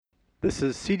This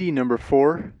is CD number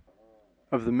 4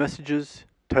 of the messages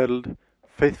titled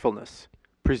Faithfulness,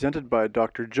 presented by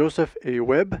Dr. Joseph A.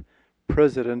 Webb,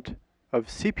 President of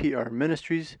CPR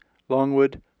Ministries,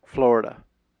 Longwood, Florida.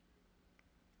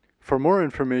 For more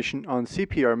information on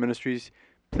CPR Ministries,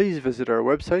 please visit our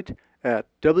website at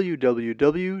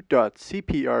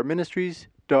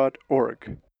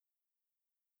www.cprministries.org.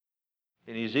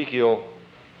 In Ezekiel,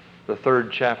 the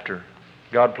 3rd chapter,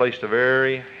 God placed a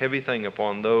very heavy thing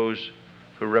upon those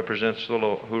who represent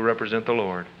the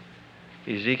Lord.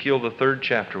 Ezekiel, the 3rd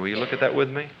chapter. Will you look at that with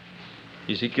me?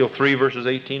 Ezekiel 3, verses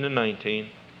 18 and 19.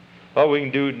 Well, we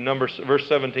can do verse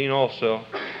 17 also.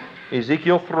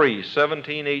 Ezekiel 3,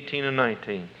 17, 18, and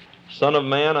 19. Son of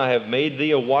man, I have made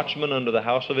thee a watchman unto the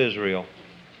house of Israel.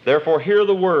 Therefore hear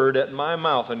the word at my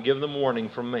mouth and give them warning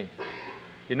from me.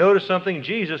 You notice something?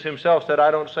 Jesus himself said, I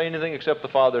don't say anything except the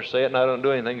Father say it, and I don't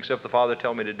do anything except the Father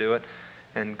tell me to do it.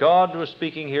 And God was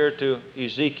speaking here to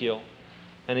Ezekiel,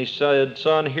 and he said,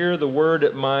 Son, hear the word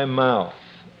at my mouth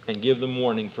and give them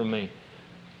warning from me.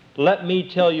 Let me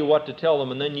tell you what to tell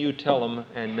them, and then you tell them,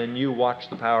 and then you watch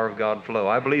the power of God flow.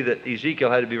 I believe that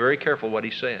Ezekiel had to be very careful what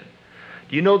he said.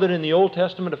 Do you know that in the Old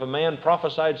Testament, if a man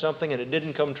prophesied something and it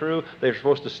didn't come true, they were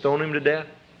supposed to stone him to death?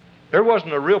 There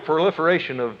wasn't a real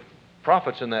proliferation of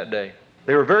prophets in that day.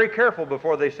 They were very careful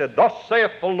before they said, Thus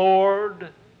saith the Lord,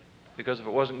 because if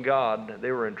it wasn't God,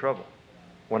 they were in trouble.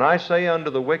 When I say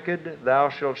unto the wicked, Thou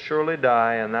shalt surely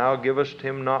die, and thou givest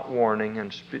him not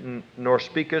warning, nor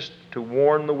speakest to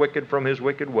warn the wicked from his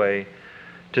wicked way,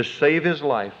 to save his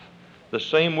life, the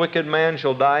same wicked man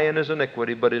shall die in his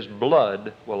iniquity, but his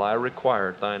blood will I require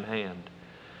at thine hand.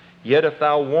 Yet if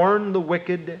thou warn the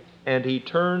wicked, and he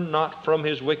turn not from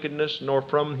his wickedness, nor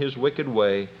from his wicked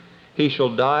way, he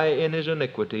shall die in his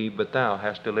iniquity, but thou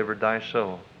hast delivered thy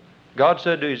soul. God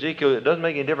said to Ezekiel, it doesn't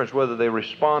make any difference whether they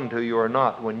respond to you or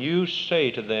not. When you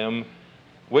say to them,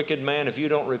 wicked man, if you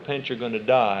don't repent, you're going to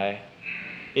die.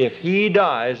 If he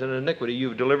dies in iniquity,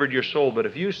 you've delivered your soul. But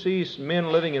if you see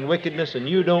men living in wickedness and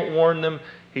you don't warn them,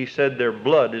 he said their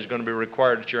blood is going to be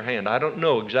required at your hand. I don't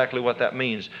know exactly what that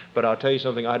means, but I'll tell you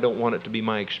something, I don't want it to be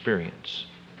my experience.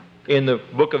 In the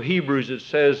book of Hebrews, it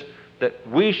says that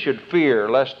we should fear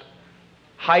lest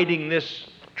hiding this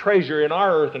treasure in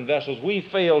our earthen vessels, we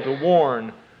fail to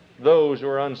warn those who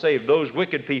are unsaved, those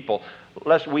wicked people,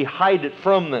 lest we hide it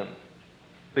from them.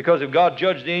 Because if God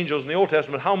judged the angels in the Old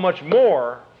Testament, how much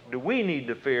more do we need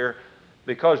to fear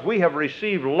because we have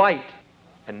received light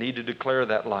and need to declare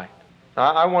that light.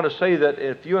 Now, I want to say that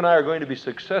if you and I are going to be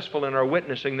successful in our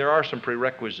witnessing, there are some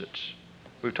prerequisites.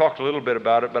 We've talked a little bit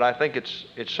about it, but I think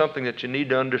it's something that you need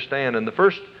to understand. And the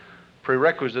first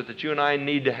prerequisite that you and I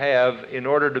need to have in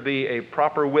order to be a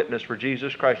proper witness for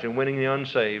Jesus Christ and winning the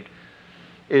unsaved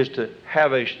is to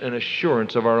have an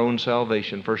assurance of our own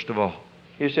salvation, first of all.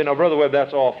 You say, now, Brother Webb,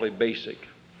 that's awfully basic.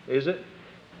 Is it?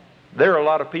 There are a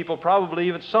lot of people, probably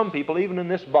even some people, even in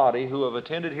this body, who have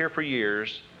attended here for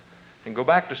years and go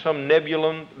back to some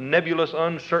nebulous,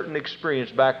 uncertain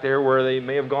experience back there where they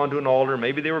may have gone to an altar,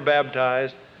 maybe they were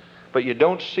baptized, but you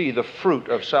don't see the fruit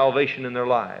of salvation in their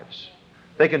lives.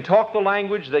 They can talk the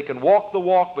language, they can walk the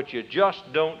walk, but you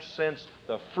just don't sense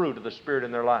the fruit of the Spirit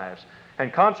in their lives.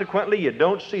 And consequently, you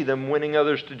don't see them winning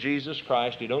others to Jesus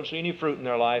Christ. You don't see any fruit in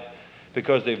their life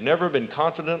because they've never been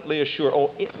confidently assured.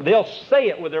 They'll say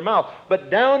it with their mouth, but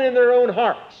down in their own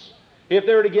hearts, if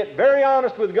they were to get very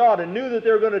honest with God and knew that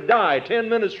they're going to die 10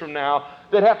 minutes from now,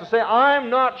 they'd have to say,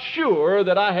 I'm not sure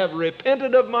that I have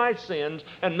repented of my sins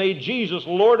and made Jesus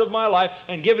Lord of my life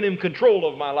and given Him control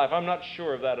of my life. I'm not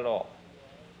sure of that at all.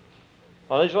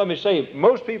 Well, just let me say,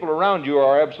 most people around you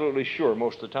are absolutely sure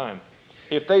most of the time.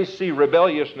 If they see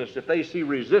rebelliousness, if they see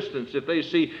resistance, if they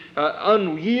see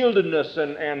unyieldedness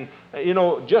and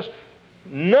just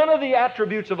none of the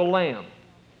attributes of a lamb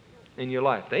in your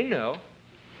life, they know.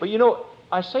 But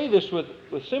I say this with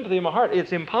sympathy in my heart.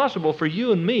 It's impossible for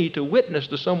you and me to witness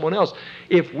to someone else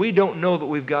if we don't know that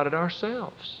we've got it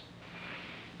ourselves.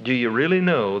 Do you really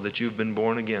know that you've been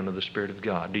born again of the Spirit of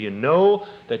God? Do you know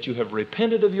that you have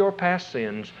repented of your past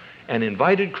sins and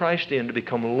invited Christ in to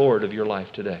become Lord of your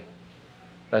life today?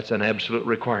 That's an absolute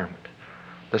requirement.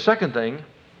 The second thing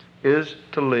is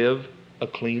to live a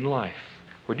clean life.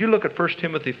 Would you look at 1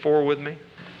 Timothy 4 with me?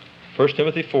 1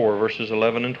 Timothy 4, verses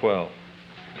 11 and 12.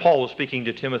 Paul was speaking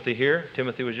to Timothy here.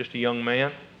 Timothy was just a young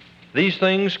man. These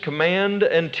things command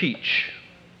and teach.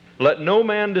 Let no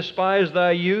man despise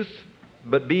thy youth,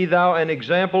 but be thou an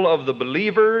example of the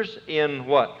believers in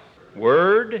what?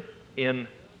 Word, in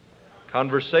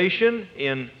conversation,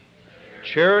 in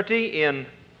charity, in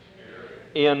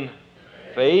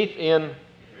faith, in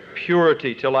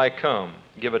purity till I come.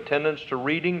 Give attendance to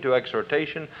reading, to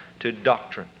exhortation, to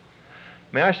doctrine.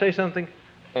 May I say something?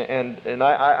 And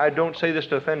I don't say this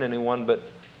to offend anyone, but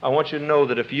I want you to know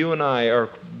that if you and I are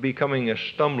becoming a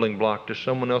stumbling block to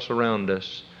someone else around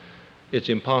us, it's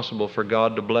impossible for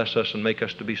God to bless us and make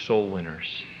us to be soul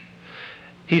winners.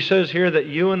 He says here that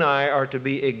you and I are to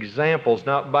be examples.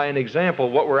 Now, by an example,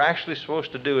 what we're actually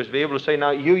supposed to do is be able to say,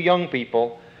 now, you young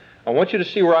people, I want you to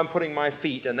see where I'm putting my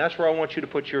feet, and that's where I want you to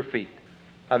put your feet.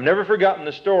 I've never forgotten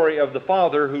the story of the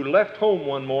father who left home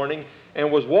one morning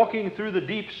and was walking through the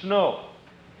deep snow.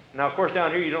 Now, of course,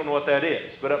 down here you don't know what that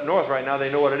is, but up north right now they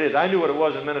know what it is. I knew what it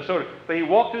was in Minnesota. But he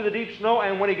walked through the deep snow,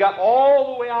 and when he got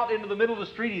all the way out into the middle of the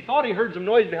street, he thought he heard some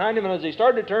noise behind him, and as he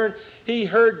started to turn, he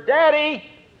heard, "Daddy,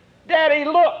 Daddy,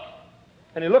 look!"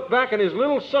 And he looked back, and his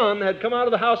little son had come out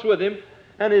of the house with him,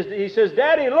 and he says,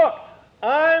 "Daddy, look,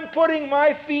 I'm putting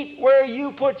my feet where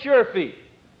you put your feet."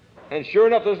 And sure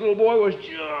enough, this little boy was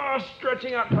just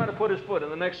stretching out, trying to put his foot in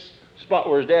the next spot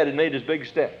where his dad had made his big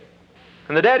step.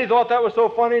 And the daddy thought that was so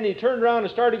funny, and he turned around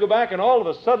and started to go back, and all of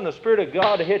a sudden the Spirit of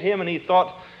God hit him, and he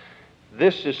thought,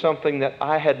 this is something that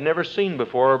I had never seen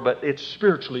before, but it's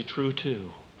spiritually true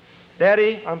too.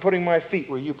 Daddy, I'm putting my feet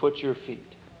where you put your feet.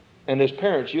 And as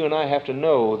parents, you and I have to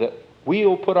know that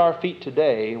we'll put our feet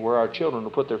today where our children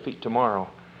will put their feet tomorrow.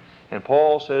 And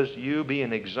Paul says, you be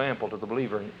an example to the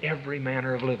believer in every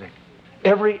manner of living,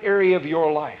 every area of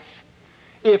your life.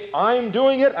 If I'm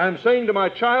doing it, I'm saying to my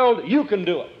child, you can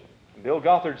do it. Bill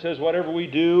Gothard says, whatever we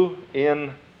do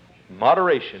in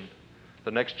moderation,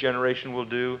 the next generation will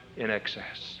do in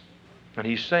excess. And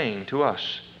he's saying to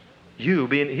us, he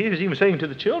was even saying to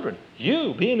the children,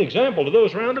 you be an example to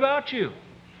those round about you.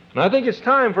 And I think it's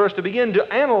time for us to begin to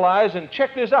analyze and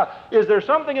check this out. Is there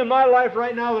something in my life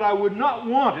right now that I would not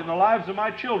want in the lives of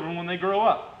my children when they grow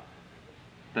up?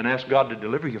 Then ask God to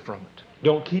deliver you from it.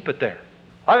 Don't keep it there.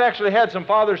 I've actually had some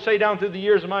fathers say down through the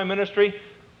years of my ministry,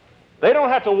 they don't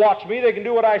have to watch me, they can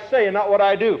do what I say and not what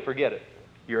I do. Forget it.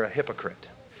 You're a hypocrite.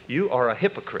 You are a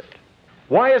hypocrite.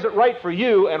 Why is it right for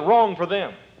you and wrong for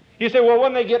them? You say, well,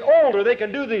 when they get older, they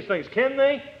can do these things. Can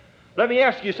they? Let me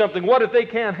ask you something. What if they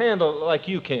can't handle it like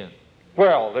you can?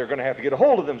 Well, they're going to have to get a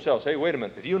hold of themselves. Hey, wait a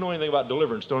minute. If you know anything about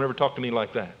deliverance, don't ever talk to me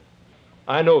like that.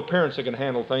 I know of parents that can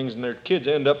handle things and their kids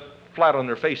end up flat on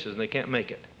their faces and they can't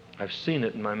make it. I've seen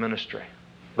it in my ministry.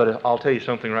 But I'll tell you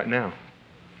something right now.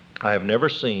 I have never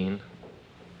seen,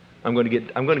 I'm going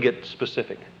to get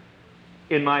specific.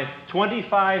 In my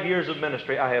 25 years of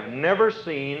ministry, I have never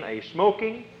seen a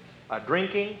smoking, a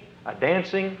drinking, a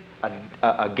dancing,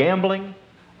 a gambling.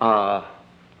 Well,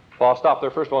 I'll stop there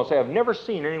first of all and say I've never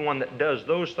seen anyone that does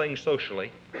those things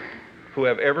socially who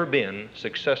have ever been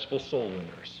successful soul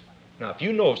winners. Now, if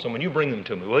you know of someone, you bring them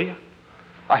to me, will you?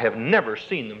 I have never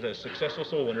seen them as successful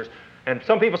soul winners. And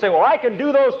some people say, well, I can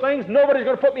do those things. Nobody's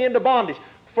going to put me into bondage.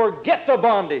 Forget the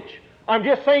bondage. I'm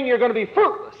just saying you're going to be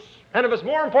fruitless. And if it's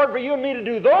more important for you and me to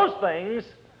do those things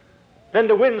than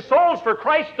to win souls for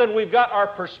Christ, then we've got our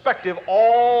perspective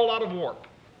all out of warp.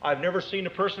 I've never seen a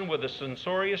person with a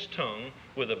censorious tongue,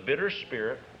 with a bitter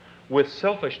spirit, with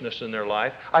selfishness in their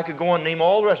life. I could go on and name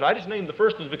all the rest. I just named the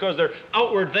first ones because they're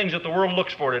outward things that the world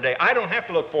looks for today. I don't have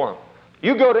to look for them.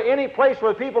 You go to any place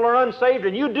where people are unsaved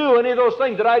and you do any of those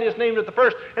things that I just named at the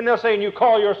first, and they'll say, and you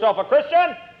call yourself a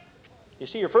Christian? You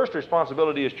see, your first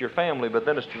responsibility is to your family, but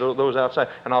then it's to those outside.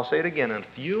 And I'll say it again, if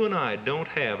you and I don't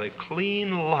have a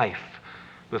clean life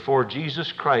before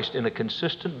Jesus Christ in a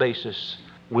consistent basis,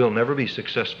 we'll never be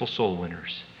successful soul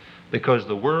winners, because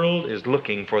the world is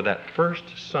looking for that first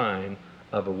sign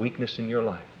of a weakness in your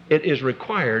life. It is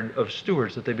required of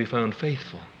stewards that they be found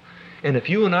faithful. And if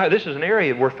you and I, this is an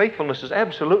area where faithfulness is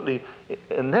absolutely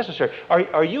necessary.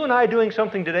 Are you and I doing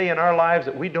something today in our lives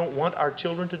that we don't want our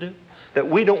children to do? That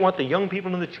we don't want the young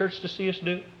people in the church to see us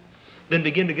do? Then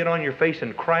begin to get on your face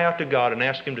and cry out to God and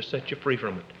ask Him to set you free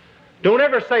from it. Don't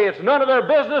ever say, it's none of their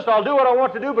business, I'll do what I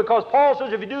want to do, because Paul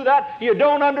says if you do that, you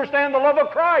don't understand the love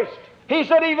of Christ. He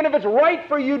said even if it's right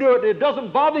for you to do it, it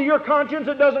doesn't bother your conscience,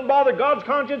 it doesn't bother God's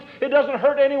conscience, it doesn't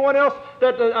hurt anyone else,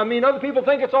 other people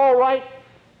think it's all right.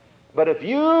 But if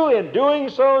you, in doing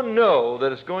so, know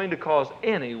that it's going to cause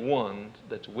anyone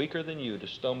that's weaker than you to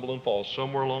stumble and fall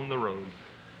somewhere along the road,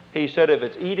 he said if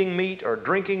it's eating meat or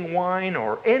drinking wine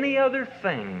or any other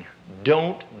thing,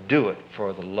 don't do it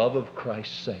for the love of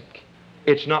Christ's sake.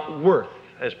 It's not worth,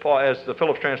 as the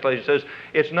Phillips translation says,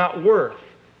 it's not worth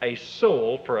a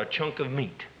soul for a chunk of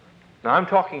meat. Now I'm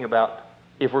talking about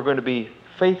if we're going to be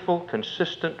faithful,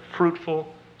 consistent,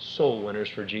 fruitful soul winners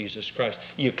for Jesus Christ.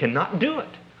 You cannot do it.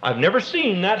 I've never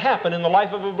seen that happen in the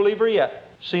life of a believer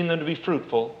yet. Seen them to be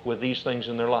fruitful with these things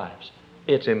in their lives.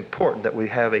 It's important that we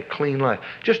have a clean life.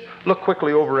 Just look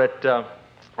quickly over at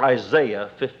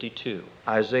Isaiah 52.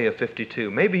 Isaiah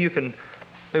 52. Maybe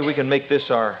we can make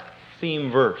this our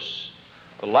theme verse.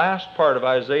 The last part of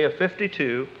Isaiah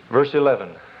 52, verse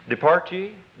 11. Depart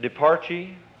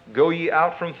ye, go ye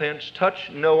out from thence, touch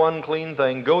no unclean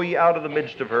thing, go ye out of the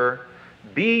midst of her,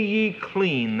 be ye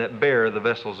clean that bear the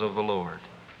vessels of the Lord.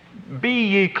 Be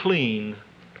ye clean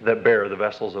that bear the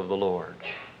vessels of the Lord.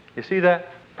 You see that?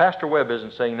 Pastor Webb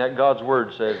isn't saying that. God's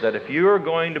Word says that if you're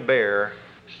going to bear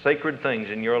sacred things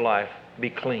in your life, be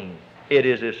clean. It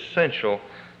is essential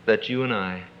that you and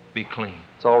I be clean.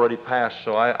 It's already passed,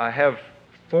 so I have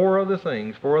four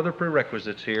other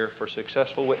prerequisites here for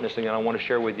successful witnessing, and I want to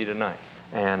share with you tonight.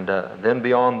 And then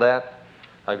beyond that,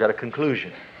 I've got a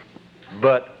conclusion.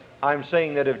 But I'm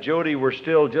saying that if Jody were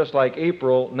still just like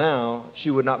April now,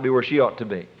 she would not be where she ought to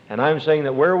be. And I'm saying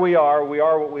that where we are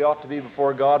what we ought to be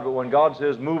before God, but when God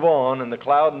says move on and the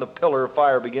cloud and the pillar of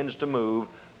fire begins to move,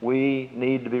 we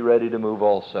need to be ready to move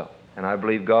also. And I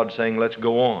believe God's saying let's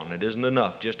go on. It isn't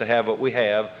enough just to have what we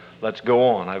have. Let's go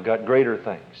on. I've got greater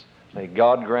things. May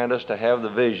God grant us to have the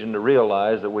vision to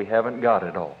realize that we haven't got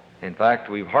it all. In fact,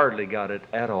 we've hardly got it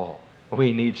at all.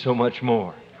 We need so much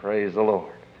more. Praise the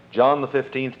Lord. John the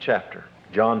 15th chapter.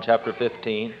 John chapter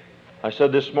 15. I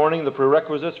said this morning the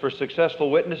prerequisites for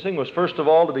successful witnessing was first of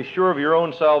all to be sure of your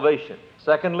own salvation.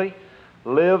 Secondly,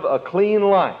 live a clean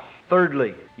life.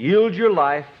 Thirdly, yield your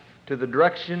life to the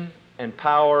direction and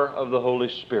power of the Holy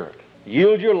Spirit.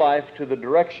 Yield your life to the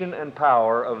direction and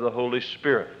power of the Holy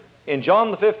Spirit. In John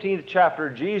the 15th chapter,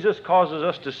 Jesus causes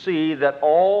us to see that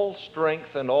all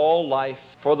strength and all life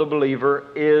for the believer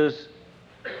is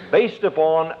based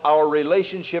upon our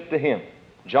relationship to Him.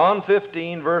 John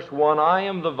 15, verse 1, I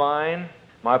am the vine,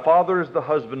 my Father is the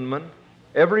husbandman.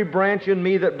 Every branch in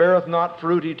me that beareth not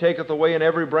fruit He taketh away, and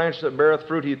every branch that beareth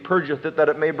fruit He purgeth it, that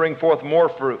it may bring forth more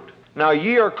fruit. Now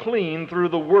ye are clean through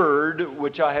the word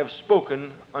which I have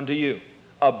spoken unto you.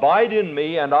 Abide in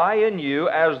me, and I in you,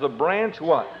 as the branch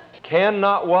what?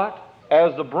 Cannot what?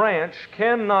 As the branch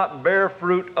cannot bear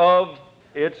fruit of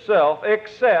itself,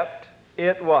 except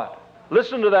it what?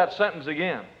 Listen to that sentence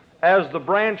again. As the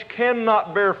branch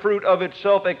cannot bear fruit of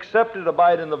itself, except it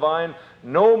abide in the vine,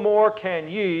 no more can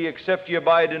ye, except ye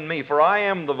abide in me. For I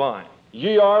am the vine,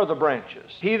 ye are the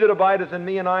branches. He that abideth in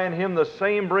me, and I in him, the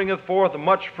same bringeth forth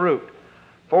much fruit.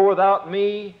 For without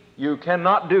me you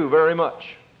cannot do very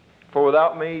much. For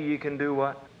without me ye can do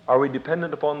what? Are we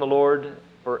dependent upon the Lord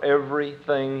for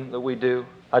everything that we do?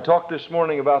 I talked this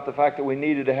morning about the fact that we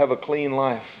needed to have a clean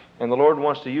life. And the Lord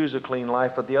wants to use a clean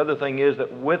life, but the other thing is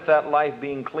that with that life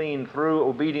being clean through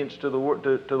obedience to the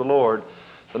Lord,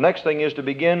 the next thing is to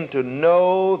begin to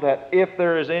know that if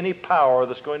there is any power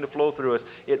that's going to flow through us,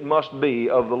 it must be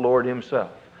of the Lord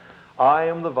Himself. I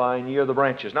am the vine, ye are the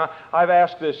branches. Now, I've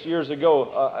asked this years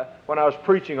ago when I was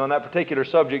preaching on that particular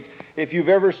subject, if you've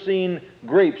ever seen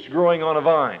grapes growing on a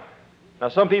vine. Now,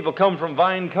 some people come from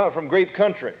grape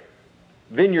country,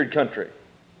 vineyard country.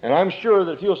 And I'm sure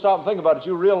that if you'll stop and think about it,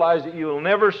 you'll realize that you'll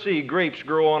never see grapes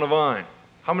grow on a vine.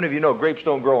 How many of you know grapes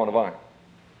don't grow on a vine?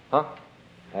 Huh?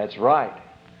 That's right.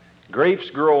 Grapes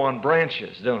grow on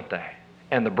branches, don't they?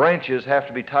 And the branches have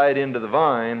to be tied into the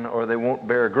vine or they won't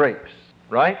bear grapes.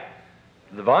 Right?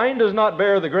 The vine does not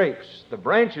bear the grapes. The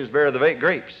branches bear the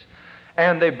grapes.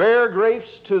 And they bear grapes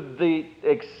to the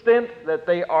extent that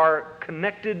they are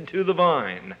connected to the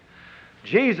vine.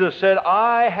 Jesus said,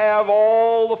 I have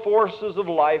all the forces of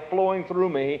life flowing through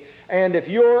me, and if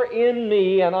you're in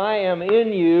me and I am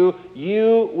in you,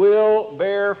 you will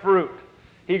bear fruit.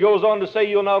 He goes on to say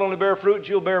you'll not only bear fruit,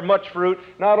 you'll bear much fruit.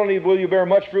 Not only will you bear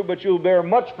much fruit, but you'll bear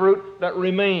much fruit that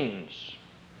remains.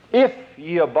 If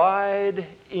ye abide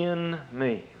in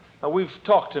me. Now, we've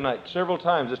talked tonight several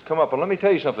times. It's come up, and let me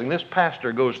tell you something. This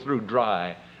pastor goes through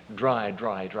dry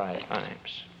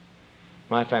times.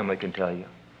 My family can tell you.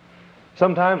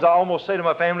 Sometimes I almost say to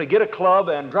my family, get a club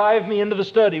and drive me into the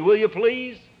study, will you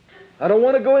please? I don't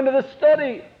want to go into the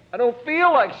study. I don't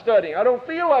feel like studying. I don't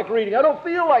feel like reading. I don't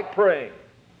feel like praying.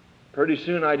 Pretty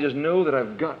soon I just know that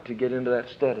I've got to get into that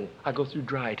study. I go through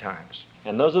dry times.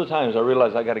 And those are the times I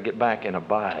realize I've got to get back and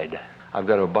abide. I've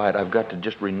got to abide. I've got to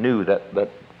just renew that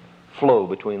flow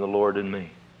between the Lord and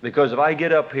me. Because if I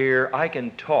get up here, I can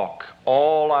talk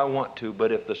all I want to,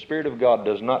 but if the Spirit of God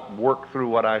does not work through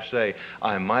what I say,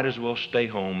 I might as well stay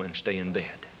home and stay in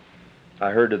bed. I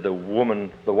heard of the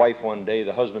wife one day,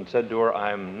 the husband said to her,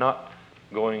 I'm not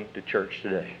going to church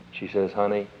today. She says,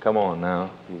 honey, come on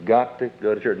now. You've got to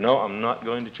go to church. No, I'm not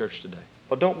going to church today.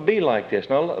 Well, don't be like this.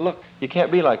 Now, look, you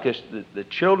can't be like this. The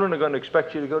children are going to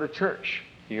expect you to go to church.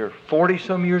 You're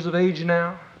 40-some years of age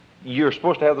now. You're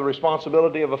supposed to have the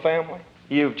responsibility of a family.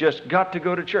 You've just got to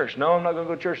go to church. No, I'm not going to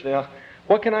go to church now.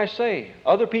 What can I say?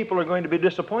 Other people are going to be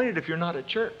disappointed if you're not at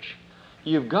church.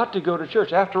 You've got to go to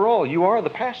church. After all, you are the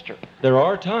pastor. There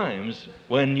are times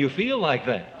when you feel like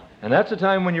that. And that's the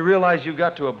time when you realize you've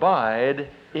got to abide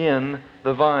in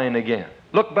the vine again.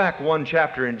 Look back one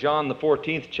chapter in John, the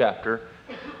 14th chapter,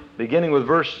 beginning with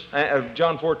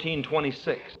John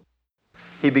 14:26.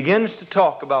 He begins to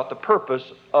talk about the purpose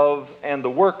of and the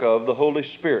work of the Holy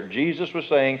Spirit. Jesus was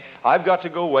saying, I've got to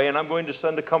go away and I'm going to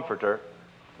send a comforter.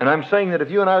 And I'm saying that if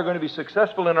you and I are going to be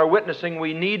successful in our witnessing,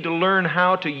 we need to learn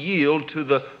how to yield to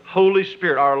the Holy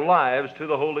Spirit, our lives to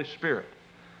the Holy Spirit,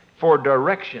 for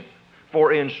direction,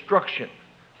 for instruction,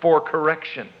 for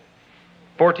correction.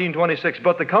 14:26,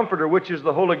 but the Comforter, which is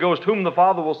the Holy Ghost, whom the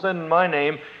Father will send in my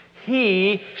name,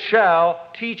 He shall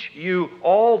teach you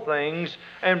all things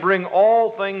and bring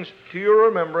all things to your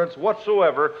remembrance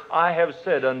whatsoever I have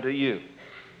said unto you.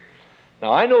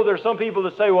 Now, I know there's some people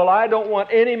that say, well, I don't want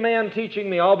any man teaching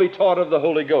me. I'll be taught of the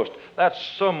Holy Ghost.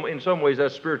 In some ways,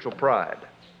 that's spiritual pride.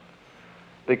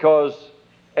 Because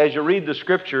as you read the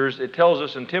Scriptures, it tells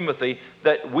us in Timothy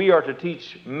that we are to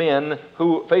teach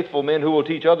faithful men who will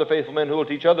teach other faithful men who will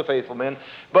teach other faithful men.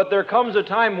 But there comes a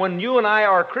time when you and I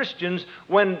are Christians,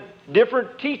 when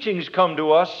different teachings come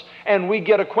to us and we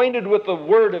get acquainted with the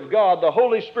Word of God, the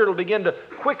Holy Spirit will begin to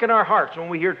quicken our hearts when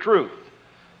we hear truth.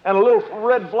 And a little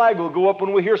red flag will go up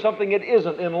when we hear something that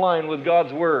isn't in line with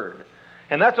God's Word.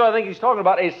 And that's what I think he's talking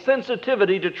about, a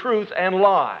sensitivity to truth and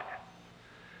lie.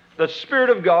 The Spirit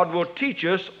of God will teach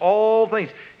us all things.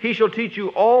 He shall teach you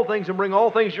all things and bring all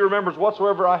things to your remembrance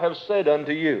whatsoever I have said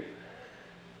unto you.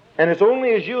 And it's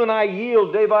only as you and I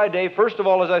yield day by day, first of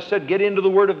all, as I said, get into the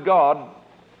Word of God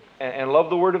and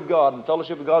love the Word of God and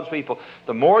fellowship with God's people.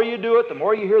 The more you do it, the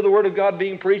more you hear the Word of God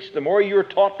being preached, the more you're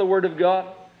taught the Word of God,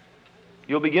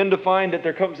 you'll begin to find that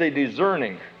there comes a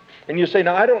discerning. And you say,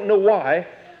 now I don't know why,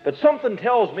 but something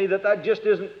tells me that just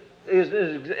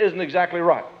isn't exactly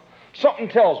right. Something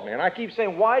tells me. And I keep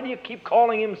saying, why do you keep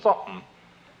calling Him something?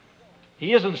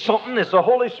 He isn't something, it's the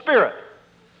Holy Spirit.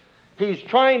 He's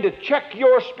trying to check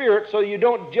your spirit so you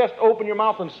don't just open your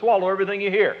mouth and swallow everything you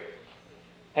hear.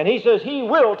 And He says He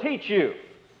will teach you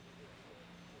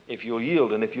if you'll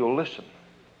yield and if you'll listen.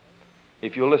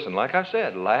 If you'll listen. Like I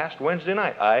said, last Wednesday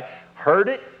night, I heard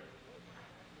it.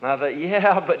 And I thought,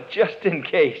 yeah, but just in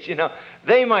case,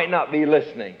 they might not be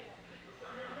listening.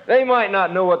 They might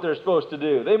not know what they're supposed to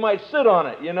do. They might sit on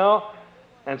it,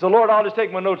 And so, Lord, I'll just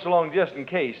take my notes along just in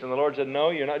case. And the Lord said,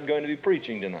 no, you're not going to be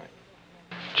preaching tonight.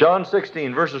 John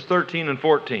 16, verses 13 and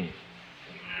 14.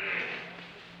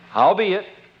 Howbeit,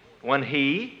 when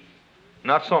He,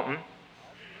 not something,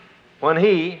 when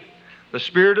He, the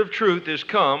Spirit of truth, is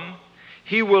come,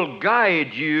 He will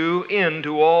guide you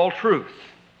into all truth.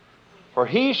 For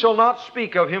He shall not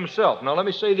speak of Himself. Now let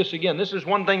me say this again. This is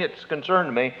one thing that's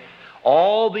concerned me.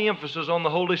 All the emphasis on the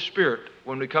Holy Spirit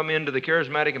when we come into the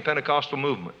charismatic and Pentecostal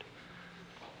movement.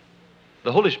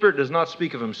 The Holy Spirit does not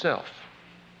speak of Himself.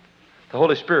 The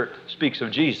Holy Spirit speaks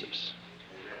of Jesus.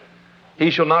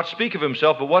 He shall not speak of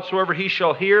Himself, but whatsoever He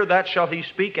shall hear, that shall He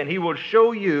speak, and He will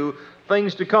show you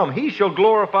things to come. He shall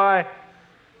glorify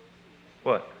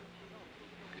what?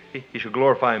 He shall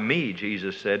glorify me,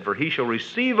 Jesus said, for He shall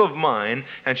receive of mine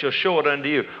and shall show it unto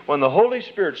you. When the Holy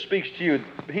Spirit speaks to you,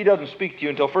 He doesn't speak to you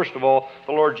until, first of all,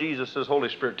 the Lord Jesus says, Holy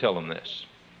Spirit, tell them this.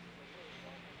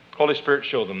 Holy Spirit,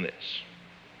 show them this.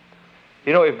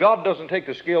 If God doesn't take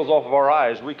the scales off of our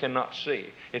eyes, we cannot see.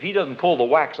 If He doesn't pull the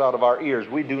wax out of our ears,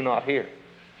 we do not hear.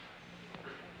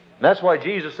 And that's why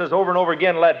Jesus says over and over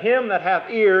again, let him that hath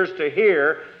ears to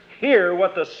hear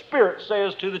what the Spirit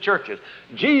says to the churches.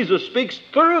 Jesus speaks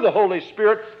through the Holy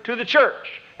Spirit to the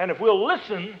church. And if we'll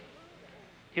listen,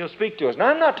 He'll speak to us. Now,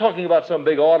 I'm not talking about some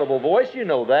big audible voice. You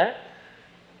know that.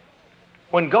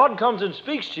 When God comes and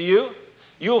speaks to you,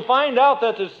 you'll find out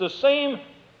that it's the same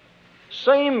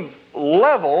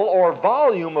level or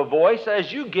volume of voice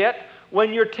as you get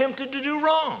when you're tempted to do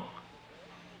wrong.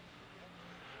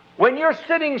 When you're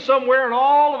sitting somewhere and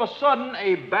all of a sudden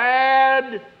a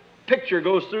bad picture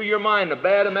goes through your mind, a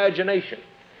bad imagination,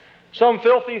 some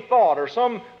filthy thought or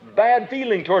some bad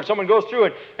feeling towards someone goes through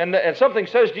it, and something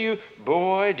says to you,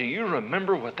 boy, do you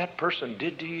remember what that person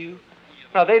did to you?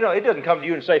 Now, it doesn't come to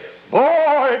you and say,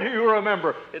 boy, do you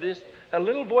remember? It is a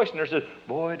little voice in there says,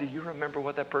 boy, do you remember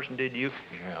what that person did to you?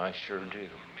 Yeah, I sure do.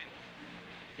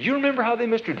 You remember how they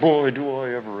mistreated? Boy, do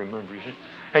I ever remember.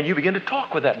 And you begin to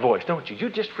talk with that voice, don't you? You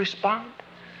just respond.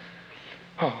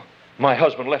 Oh, my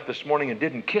husband left this morning and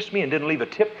didn't kiss me and didn't leave a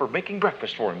tip for making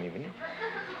breakfast for him even.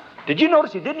 Did you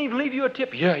notice he didn't even leave you a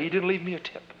tip? Yeah, he didn't leave me a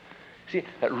tip. See,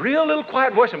 that real little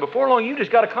quiet voice, and before long you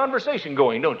just got a conversation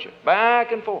going, don't you?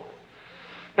 Back and forth.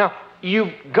 Now,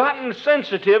 you've gotten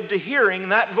sensitive to hearing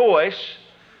that voice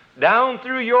down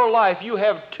through your life. You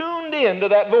have tuned in to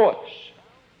that voice.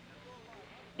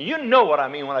 You know what I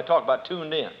mean when I talk about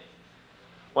tuned in.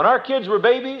 When our kids were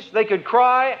babies, they could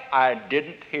cry. I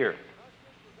didn't hear it.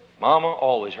 Mama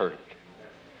always heard it.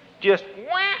 Just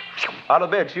out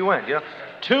of bed she went,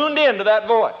 tuned in to that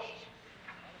voice.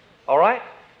 All right?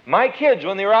 My kids,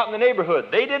 when they were out in the neighborhood,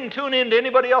 they didn't tune in to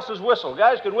anybody else's whistle.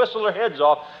 Guys could whistle their heads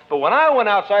off, but when I went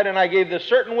outside and I gave this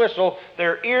certain whistle,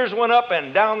 their ears went up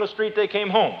and down the street they came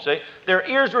home, see? Their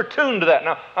ears were tuned to that.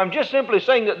 Now, I'm just simply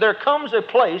saying that there comes a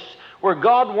place where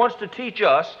God wants to teach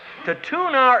us to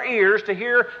tune our ears to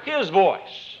hear His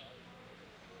voice.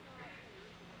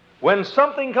 When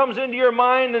something comes into your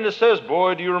mind and it says,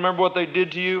 boy, do you remember what they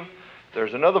did to you?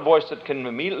 There's another voice that can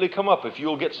immediately come up, if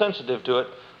you'll get sensitive to it,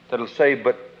 that'll say,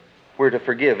 but we're to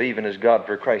forgive even as God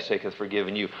for Christ's sake hath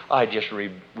forgiven you. I just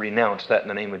renounce that in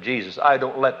the name of Jesus. I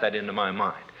don't let that into my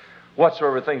mind.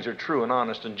 Whatsoever things are true and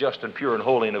honest and just and pure and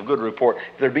holy and of good report,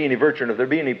 if there be any virtue and if there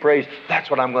be any praise,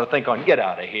 that's what I'm going to think on. Get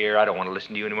out of here. I don't want to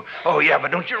listen to you anymore. Oh, yeah, but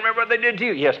don't you remember what they did to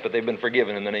you? Yes, but they've been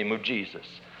forgiven in the name of Jesus.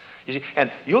 You see,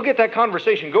 and you'll get that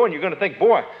conversation going. You're going to think,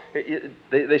 boy,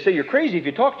 they say you're crazy if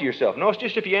you talk to yourself. No, it's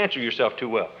just if you answer yourself too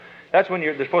well. That's when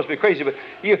they're supposed to be crazy. But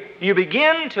you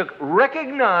begin to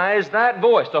recognize that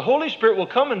voice. The Holy Spirit will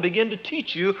come and begin to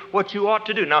teach you what you ought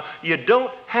to do. Now, you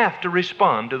don't have to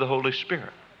respond to the Holy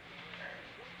Spirit.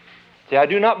 See, I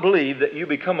do not believe that you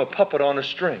become a puppet on a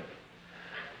string.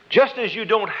 Just as you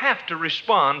don't have to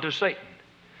respond to Satan.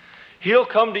 He'll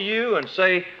come to you and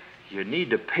say, you need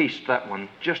to paste that one,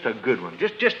 just a good one.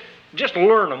 Just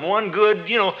learn them, one good,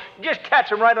 just catch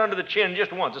them right under the chin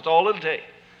just once. That's all it'll take.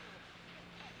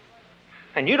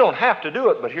 And you don't have to do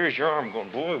it, but here's your arm going,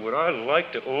 boy, would I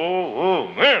like to,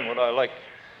 oh, man, would I like.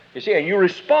 You see, and you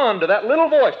respond to that little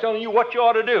voice telling you what you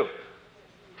ought to do.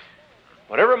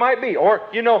 Whatever it might be. Or,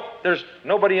 there's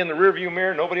nobody in the rearview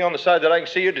mirror, nobody on the side that I can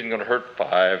see. It isn't going to hurt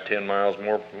 5, 10 miles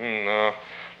more. No.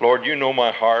 Lord, you know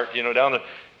my heart.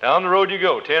 Down the road you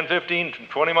go, 10, 15,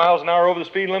 20 miles an hour over the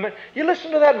speed limit. You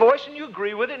listen to that voice and you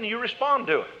agree with it and you respond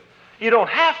to it. You don't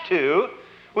have to,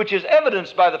 which is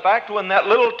evidenced by the fact when that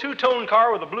little two-tone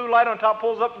car with a blue light on top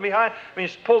pulls up from behind,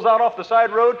 pulls out off the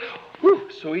side road.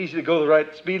 Whew, so easy to go the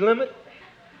right speed limit.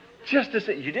 Just to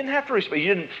say, you didn't have to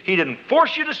respond. He didn't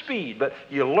force you to speed, but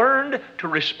you learned to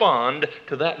respond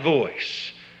to that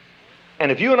voice.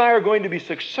 And if you and I are going to be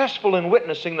successful in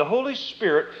witnessing, the Holy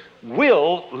Spirit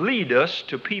will lead us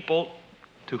to people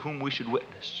to whom we should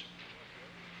witness.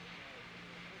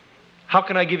 How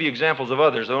can I give you examples of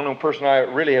others? The only person I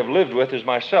really have lived with is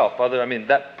myself,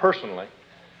 that personally.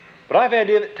 But I've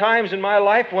had times in my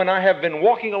life when I have been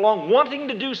walking along, wanting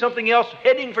to do something else,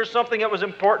 heading for something that was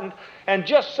important, and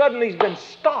just suddenly been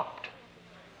stopped.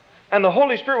 And the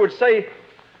Holy Spirit would say,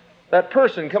 that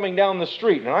person coming down the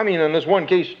street, and in this one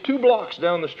case, 2 blocks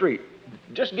down the street,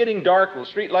 just getting dark, the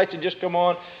street lights had just come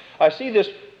on. I see this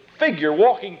figure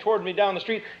walking toward me down the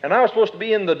street, and I was supposed to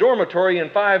be in the dormitory in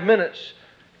 5 minutes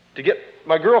to get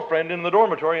my girlfriend in the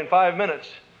dormitory in 5 minutes,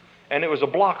 and it was a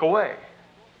block away.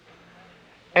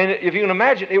 And if you can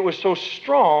imagine, it was so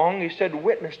strong, he said,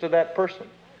 witness to that person.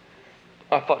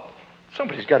 I thought,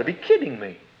 somebody's got to be kidding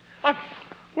me.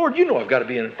 Lord, I've got to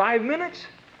be in 5 minutes.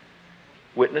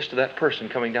 Witness to that person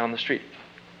coming down the street.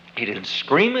 He didn't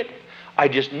scream it. I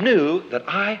just knew that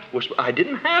I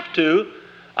didn't have to.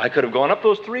 I could have gone up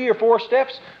those 3 or 4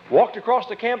 steps, walked across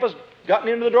the campus, gotten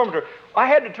into the dormitory. I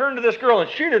had to turn to this girl, and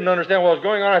she didn't understand what was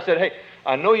going on. I said, hey,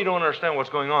 I know you don't understand what's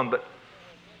going on, but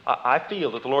I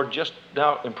feel that the Lord just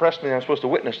now impressed me that I'm supposed to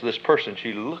witness to this person.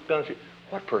 She looked down and she said,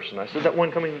 what person? I said, that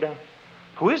one coming down.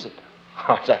 Who is it?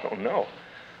 I said, I don't know.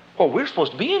 Well, we're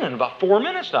supposed to be in about 4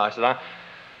 minutes now. I said,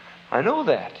 I know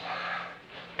that,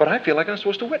 but I feel like I'm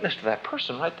supposed to witness to that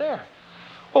person right there.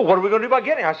 Well, what are we going to do about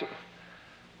getting? I said,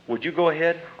 would you go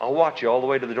ahead? I'll watch you all the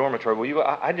way to the dormitory. Will you?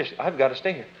 I've got to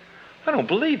stay here. I don't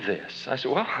believe this. I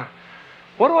said, well,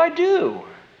 what do I do?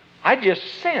 I just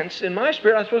sense in my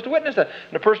spirit I'm supposed to witness that.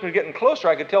 And the person was getting closer.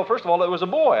 I could tell, first of all, it was a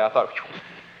boy. I thought,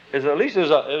 at least it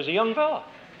was a young fella.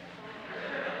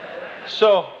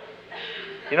 So,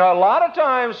 a lot of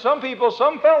times, some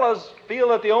fellas feel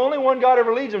that the only one God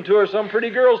ever leads them to are some pretty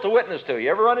girls to witness to. You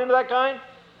ever run into that kind?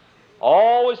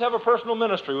 Always have a personal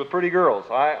ministry with pretty girls.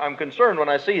 I'm concerned when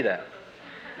I see that.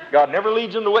 God never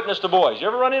leads them to witness to boys. You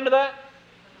ever run into that?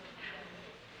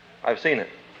 I've seen it.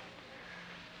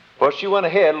 Well, she went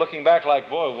ahead looking back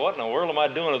like, boy, what in the world am I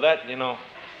doing with that,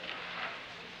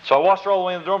 So I watched her all the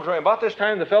way in the dormitory. About this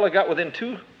time, the fella got within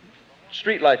 2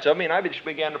 streetlights of me, and I just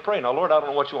began to pray. Now, Lord, I don't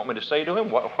know what you want me to say to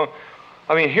him.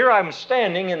 I mean, here I'm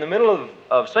standing in the middle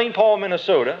of St. Paul,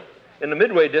 Minnesota, in the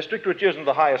Midway District, which isn't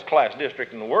the highest class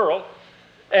district in the world,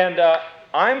 and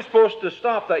I'm supposed to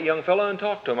stop that young fellow and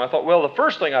talk to him. I thought, well, the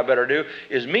first thing I better do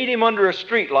is meet him under a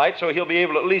street light so he'll be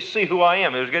able to at least see who I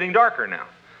am. It was getting darker now.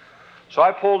 So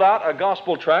I pulled out a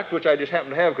gospel tract, which I just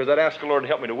happened to have because I'd asked the Lord to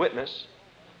help me to witness.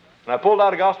 And I pulled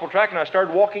out a gospel tract and I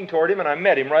started walking toward him, and I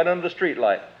met him right under the street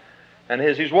light. And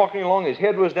as he's walking along, his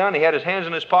head was down, he had his hands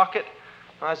in his pocket.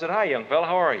 And I said, "Hi, young fella,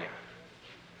 how are you?"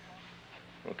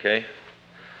 "Okay."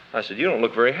 I said, "You don't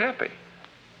look very happy."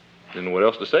 Didn't know what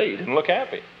else to say. You didn't look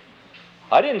happy.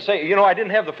 I didn't say, I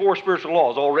didn't have the 4 spiritual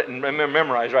laws all written,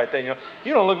 memorized right there.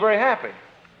 You don't look very happy.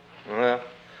 Well,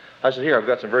 I said, "Here, I've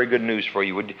got some very good news for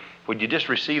you. Would you just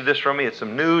receive this from me? It's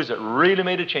some news that really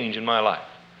made a change in my life."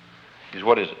 He said,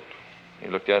 "What is it?" He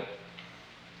looked at it.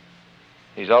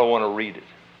 He said, "I want to read it."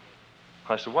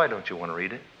 I said, "Why don't you want to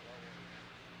read it?"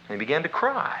 And he began to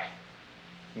cry.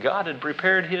 God had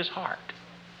prepared his heart.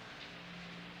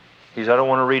 He said, "I don't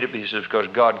want to read it," he says, "because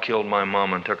God killed my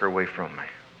mama and took her away from me."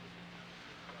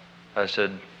 I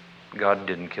said, "God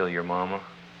didn't kill your mama.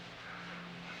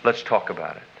 Let's talk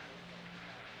about it."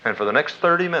 And for the next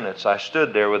 30 minutes, I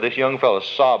stood there with this young fellow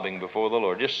sobbing before the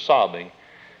Lord, just sobbing.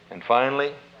 And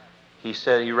finally, he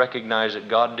said he recognized that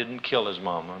God didn't kill his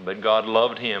mama, but God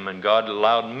loved him, and God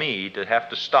allowed me to have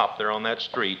to stop there on that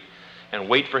street and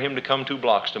wait for him to come 2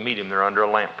 blocks to meet him there under a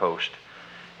lamppost.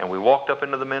 And we walked up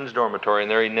into the men's dormitory,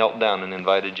 and there he knelt down and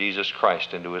invited Jesus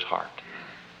Christ into his heart.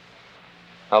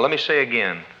 Now let me say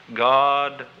again,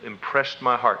 God impressed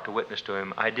my heart to witness to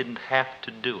him. I didn't have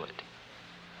to do it.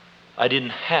 I didn't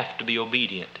have to be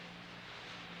obedient.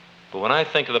 But when I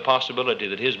think of the possibility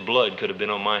that his blood could have been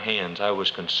on my hands, I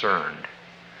was concerned.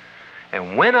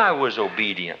 And when I was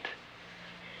obedient,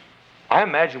 I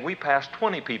imagine we passed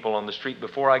 20 people on the street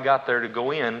before I got there to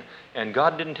go in, and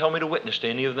God didn't tell me to witness to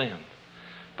any of them.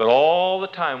 But all the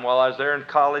time while I was there in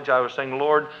college, I was saying,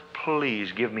 "Lord,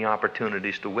 please give me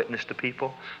opportunities to witness to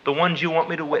people, the ones you want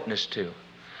me to witness to."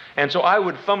 And so I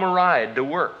would thumb a ride to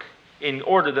work in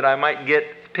order that I might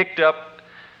get picked up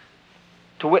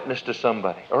to witness to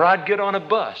somebody. Or I'd get on a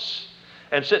bus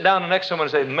and sit down next to someone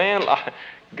and say, "Man,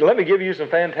 let me give you some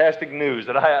fantastic news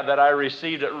that I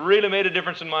received that really made a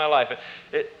difference in my life."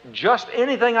 Just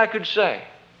anything I could say.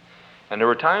 And there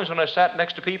were times when I sat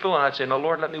next to people and I'd say, "No,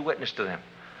 Lord, let me witness to them."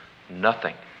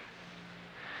 Nothing.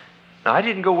 Now, I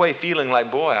didn't go away feeling like,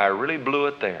 boy, I really blew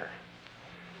it there.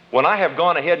 When I have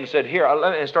gone ahead and said, "Here,"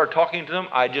 and start talking to them,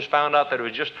 I just found out that it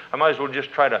was just, I might as well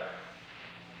just try to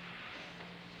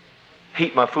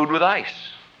heat my food with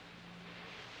ice.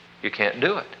 You can't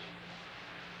do it.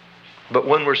 But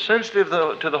when we're sensitive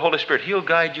to the Holy Spirit, he'll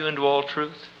guide you into all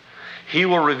truth. He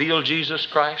will reveal Jesus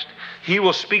Christ. He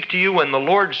will speak to you when the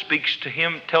Lord speaks to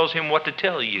him, tells him what to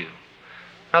tell you.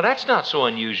 Now, that's not so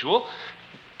unusual.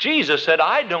 Jesus said,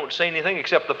 "I don't say anything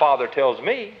except the Father tells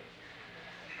me."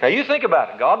 Now, you think about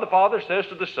it. God the Father says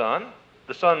to the Son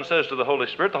says to the Holy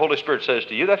Spirit says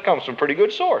to you. That comes from a pretty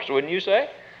good source, wouldn't you say?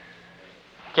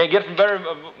 Can't get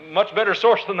from much better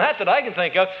source than that I can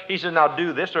think of. He said, "Now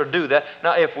do this or do that."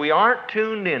 Now, if we aren't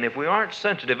tuned in, if we aren't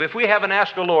sensitive, if we haven't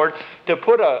asked the Lord to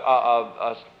put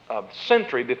a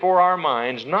sentry before our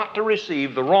minds, not to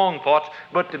receive the wrong thoughts,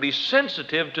 but to be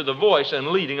sensitive to the voice and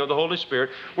leading of the Holy Spirit,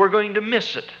 we're going to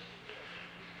miss it.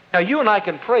 Now, you and I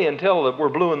can pray until that we're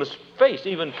blue in the face,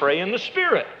 even pray in the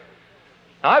Spirit.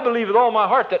 Now, I believe with all my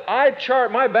heart that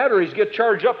my batteries get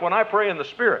charged up when I pray in the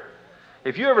Spirit.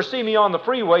 If you ever see me on the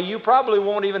freeway, I probably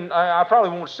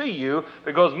won't see you,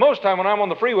 because most of the time when I'm on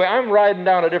the freeway, I'm riding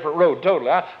down a different road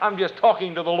totally. I'm just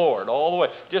talking to the Lord all the way.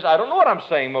 I don't know what I'm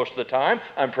saying most of the time.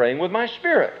 I'm praying with my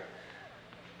spirit.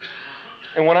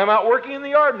 And when I'm out working in the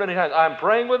yard many times, I'm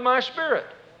praying with my spirit.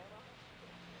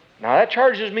 Now that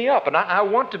charges me up, and I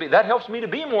want to be. That helps me to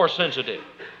be more sensitive.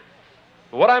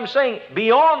 What I'm saying,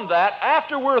 beyond that,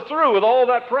 after we're through with all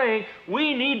that praying,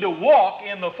 we need to walk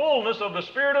in the fullness of the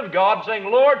Spirit of God, saying,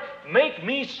 "Lord, make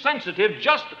me sensitive,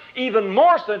 just even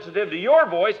more sensitive to your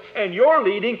voice and your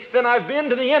leading than I've been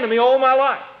to the enemy all my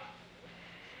life."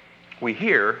 We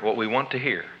hear what we want to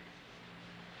hear.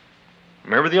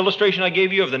 Remember the illustration I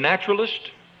gave you of the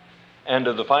naturalist and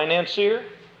of the financier?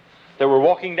 They were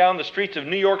walking down the streets of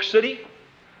New York City.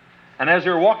 And as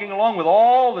they were walking along with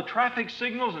all the traffic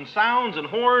signals and sounds and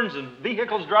horns and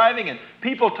vehicles driving and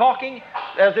people talking,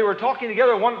 as they were talking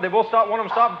together, they both stopped. One of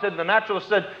them stopped and said, the naturalist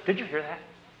said, "Did you hear that?"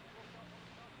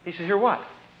 He said, "Hear what?"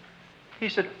 He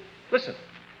said, "Listen."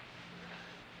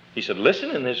 He said,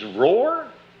 "Listen in this roar?"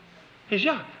 He's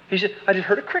young. He said, "I just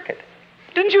heard a cricket."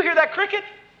 "Didn't you hear that cricket?"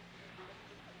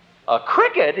 A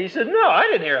cricket? He said, no, I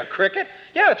didn't hear a cricket.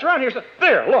 Yeah, it's around here.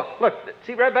 There, look.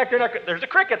 See right back there? There's a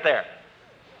cricket there.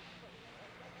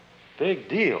 Big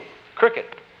deal.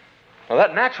 Cricket. Now,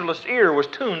 that naturalist's ear was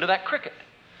tuned to that cricket.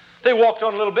 They walked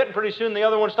on a little bit, and pretty soon the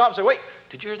other one stopped and said, wait,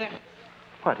 did you hear that?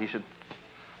 What? He said,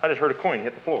 I just heard a coin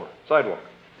hit the floor, sidewalk.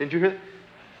 Didn't you hear that?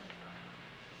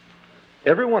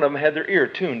 Every one of them had their ear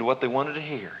tuned to what they wanted to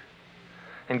hear.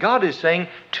 And God is saying,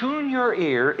 tune your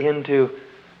ear into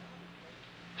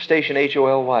station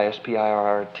HOLYSPIRIT,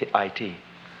 the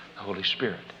Holy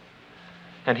Spirit.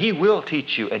 And He will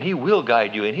teach you, and He will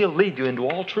guide you, and He'll lead you into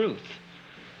all truth.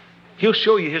 He'll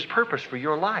show you His purpose for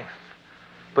your life.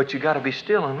 But you got to be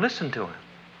still and listen to Him.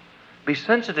 Be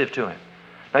sensitive to Him.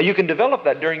 Now you can develop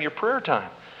that during your prayer time.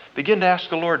 Begin to ask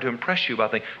the Lord to impress you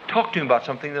about things. Talk to Him about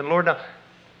something. Then, Lord, now,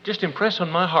 just impress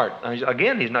on my heart. Now,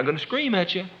 again, He's not going to scream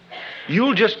at you.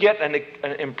 You'll just get an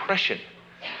impression.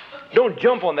 Don't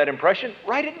jump on that impression.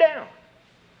 Write it down.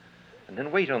 And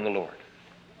then wait on the Lord.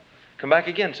 Come back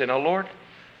again and say, now, Lord,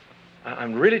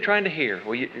 I'm really trying to hear.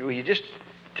 Will you just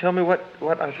tell me what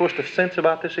I'm supposed to sense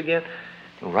about this again?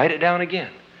 And write it down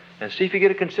again. And see if you get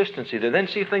a consistency there. Then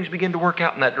see if things begin to work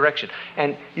out in that direction.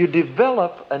 And you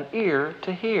develop an ear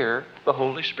to hear the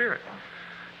Holy Spirit.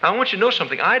 Now, I want you to know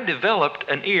something. I developed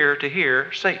an ear to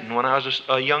hear Satan when I was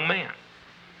a young man.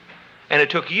 And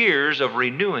it took years of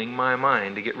renewing my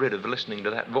mind to get rid of listening to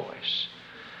that voice.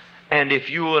 And if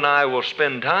you and I will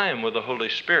spend time with the Holy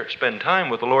Spirit, spend time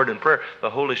with the Lord in prayer, the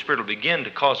Holy Spirit will begin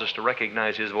to cause us to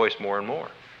recognize His voice more and more.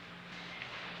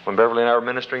 When Beverly and I were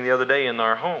ministering the other day in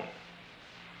our home,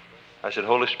 I said,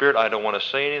 Holy Spirit, I don't want to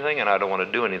say anything and I don't want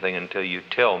to do anything until you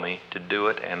tell me to do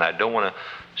it, and I don't want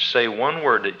to say one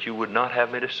word that you would not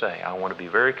have me to say. I want to be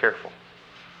very careful.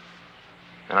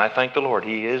 And I thank the Lord.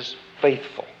 He is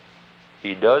faithful.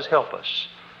 He does help us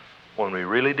when we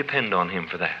really depend on Him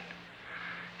for that.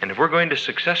 And if we're going to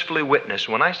successfully witness,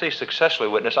 when I say successfully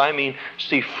witness, I mean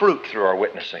see fruit through our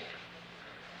witnessing.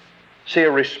 See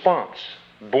a response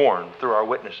born through our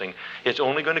witnessing. It's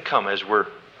only going to come as we're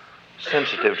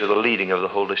sensitive to the leading of the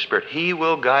Holy Spirit. He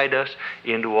will guide us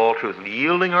into all truth,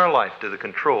 yielding our life to the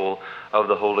control of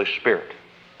the Holy Spirit.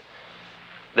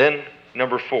 Then,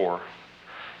 number 4,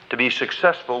 to be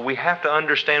successful, we have to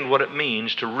understand what it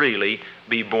means to really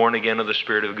be born again of the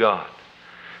Spirit of God.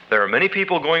 There are many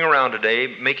people going around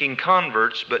today making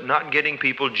converts, but not getting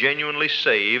people genuinely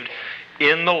saved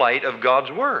in the light of God's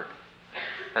Word.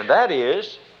 And that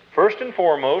is, first and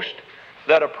foremost,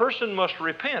 that a person must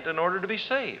repent in order to be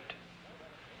saved.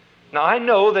 Now, I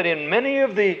know that in many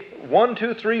of the 1,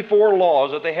 2, 3, 4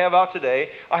 laws that they have out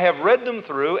today, I have read them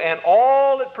through, and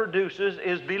all it produces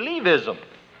is believism.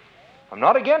 I'm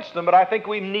not against them, but I think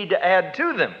we need to add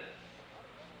to them.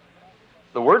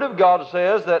 The Word of God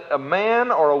says that a man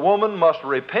or a woman must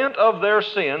repent of their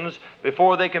sins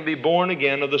before they can be born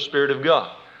again of the Spirit of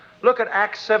God. Look at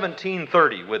Acts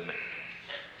 17:30 with me.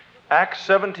 Acts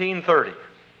 17:30.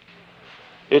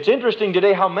 It's interesting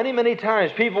today how many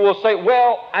times people will say,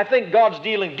 well, I think God's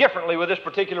dealing differently with this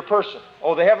particular person.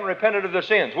 Oh, they haven't repented of their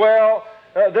sins. Well,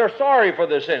 they're sorry for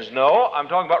their sins. No, I'm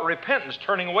talking about repentance,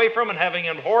 turning away from and having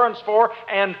abhorrence for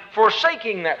and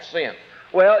forsaking that sin.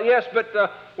 Well, yes, but,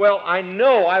 I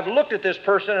know I've looked at this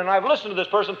person and I've listened to this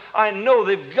person. I know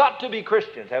they've got to be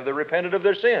Christians. Have they repented of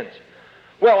their sins?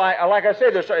 Well, like I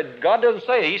said, God doesn't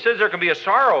say. He says there can be a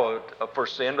sorrow for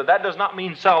sin, but that does not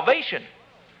mean salvation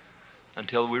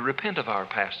until we repent of our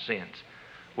past sins,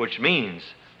 which means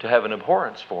to have an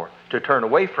abhorrence for, to turn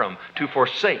away from, to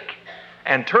forsake,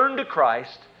 and turn to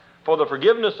Christ for the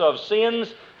forgiveness of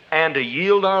sins and to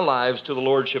yield our lives to the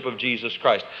Lordship of Jesus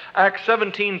Christ. Acts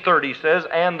 17:30 says,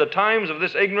 and the times of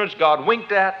this ignorance God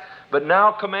winked at, but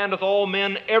now commandeth all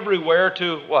men everywhere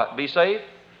to what? Be saved?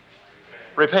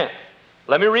 Repent.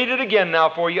 Let me read it again now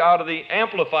for you out of the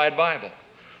Amplified Bible.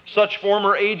 Such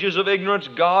former ages of ignorance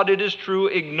God, it is true,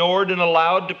 ignored and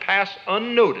allowed to pass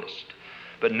unnoticed.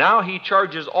 But now He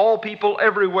charges all people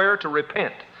everywhere to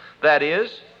repent. That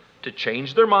is, to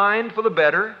change their mind for the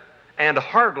better, and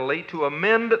heartily to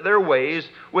amend their ways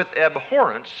with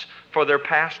abhorrence for their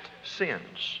past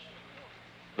sins.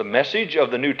 The message of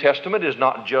the New Testament is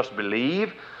not just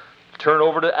believe. Turn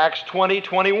over to Acts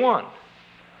 20:21.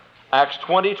 Acts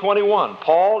 20:21.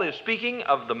 Paul is speaking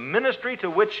of the ministry to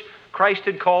which Christ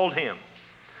had called him,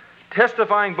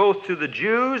 testifying both to the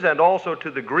Jews and also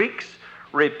to the Greeks,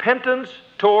 repentance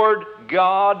toward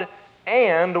God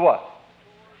and what?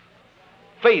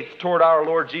 Faith toward our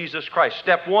Lord Jesus Christ.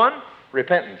 Step 1,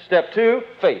 repentance. Step 2,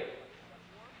 faith.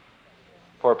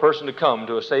 For a person to come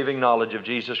to a saving knowledge of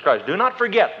Jesus Christ. Do not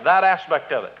forget that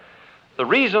aspect of it. The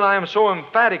reason I am so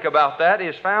emphatic about that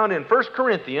is found in 1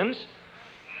 Corinthians,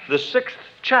 the 6th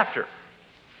chapter.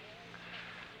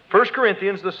 1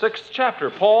 Corinthians, the 6th chapter.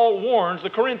 Paul warns the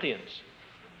Corinthians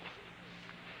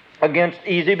against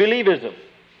easy believism.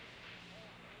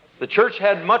 The church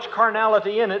had much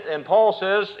carnality in it, and Paul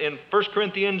says in 1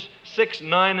 Corinthians 6,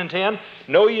 9, and 10,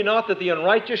 "Know ye not that the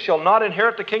unrighteous shall not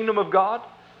inherit the kingdom of God?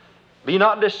 Be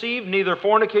not deceived, neither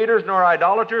fornicators, nor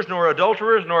idolaters, nor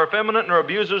adulterers, nor effeminate, nor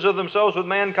abusers of themselves with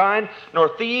mankind, nor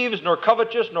thieves, nor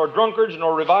covetous, nor drunkards,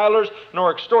 nor revilers, nor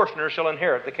extortioners shall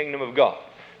inherit the kingdom of God."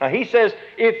 Now he says,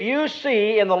 if you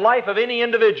see in the life of any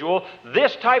individual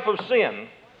this type of sin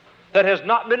that has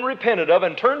not been repented of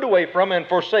and turned away from and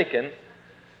forsaken,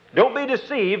 don't be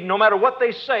deceived. No matter what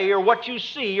they say or what you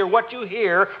see or what you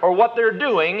hear or what they're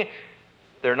doing,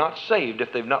 they're not saved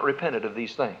if they've not repented of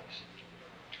these things.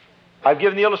 I've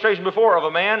given the illustration before of a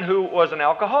man who was an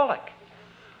alcoholic,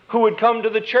 who would come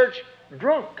to the church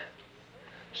drunk,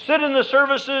 sit in the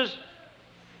services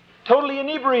totally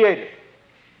inebriated.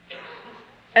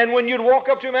 And when you'd walk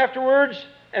up to him afterwards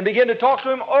and begin to talk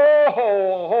to him,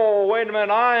 wait a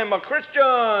minute, I'm a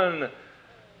Christian.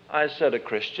 I said, a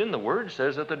Christian? The Word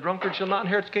says that the drunkard shall not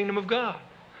inherit the kingdom of God.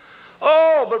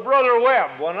 Oh, but Brother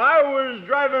Webb, when I was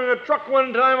driving a truck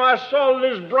one time, I saw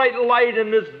this bright light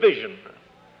and this vision.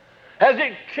 As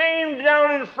it came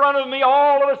down in front of me,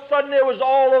 all of a sudden it was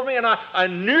all over me, and I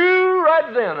knew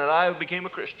right then that I became a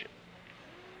Christian.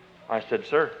 I said,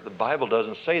 sir, the Bible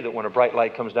doesn't say that when a bright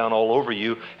light comes down all over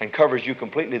you and covers you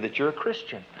completely that you're a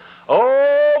Christian.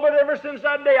 Oh, but ever since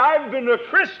that day, I've been a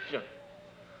Christian.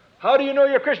 How do you know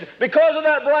you're a Christian? Because of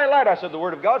that bright light. I said, the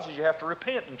Word of God says you have to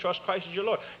repent and trust Christ as your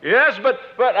Lord. Yes, but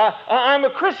I'm a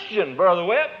Christian, Brother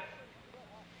Webb.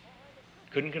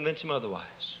 Couldn't convince him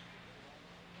otherwise.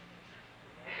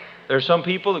 There's some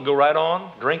people that go right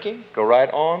on drinking, go right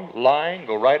on lying,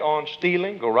 go right on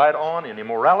stealing, go right on in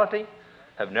immorality,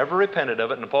 have never repented of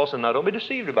it. And Paul said, now don't be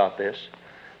deceived about this.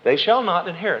 They shall not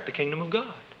inherit the kingdom of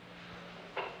God.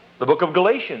 The book of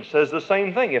Galatians says the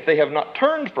same thing. If they have not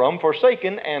turned from,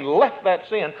 forsaken, and left that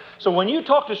sin. So when you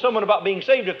talk to someone about being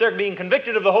saved, if they're being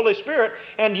convicted of the Holy Spirit,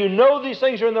 and you know these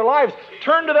things are in their lives,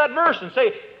 turn to that verse and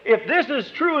say, if this is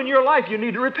true in your life, you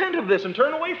need to repent of this and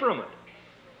turn away from it.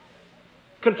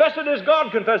 Confess it as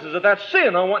God confesses it. That's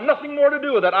sin. I want nothing more to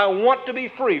do with that. I want to be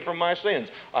free from my sins.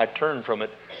 I turn from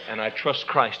it, and I trust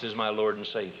Christ as my Lord and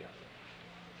Savior.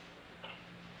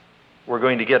 We're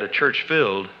going to get a church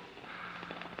filled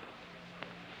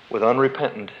with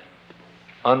unrepentant,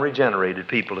 unregenerated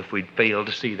people if we fail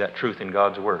to see that truth in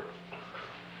God's Word.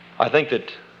 I think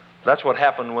that's what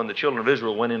happened when the children of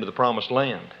Israel went into the Promised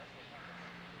Land.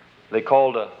 They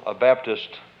called a Baptist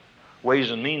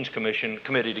Ways and Means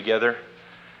committee together,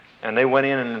 and they went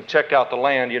in and checked out the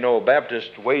land. You know, a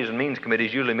Baptist Ways and Means committee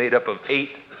is usually made up of 8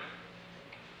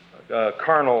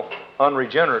 carnal,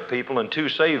 unregenerate people and 2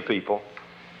 saved people.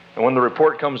 And when the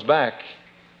report comes back,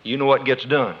 you know what gets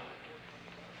done.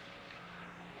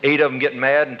 8 of them get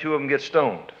mad and 2 of them get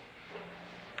stoned.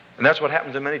 And that's what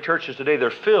happens in many churches today.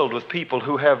 They're filled with people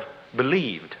who have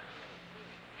believed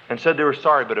and said they were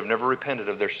sorry but have never repented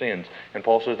of their sins. And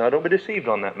Paul says, now don't be deceived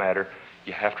on that matter.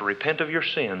 You have to repent of your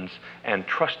sins and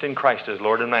trust in Christ as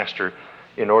Lord and Master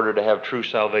in order to have true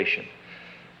salvation.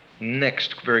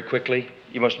 Next, very quickly,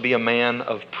 you must be a man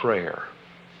of prayer.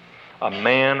 A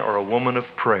man or a woman of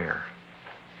prayer.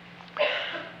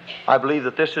 I believe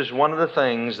that this is one of the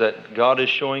things that God is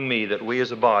showing me that we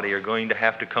as a body are going to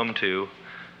have to come to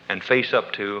and face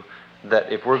up to,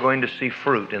 that if we're going to see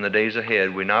fruit in the days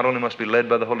ahead, we not only must be led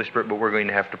by the Holy Spirit, but we're going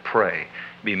to have to pray.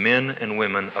 Be men and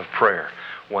women of prayer.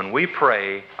 When we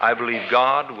pray, I believe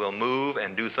God will move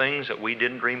and do things that we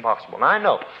didn't dream possible. And I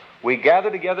know we gather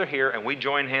together here and we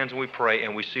join hands and we pray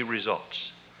and we see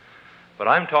results. But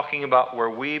I'm talking about where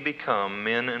we become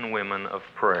men and women of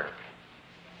prayer.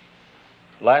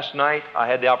 Last night, I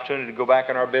had the opportunity to go back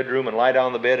in our bedroom and lie down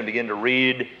on the bed and begin to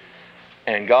read.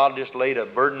 And God just laid a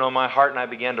burden on my heart, and I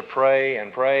began to pray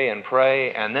and pray and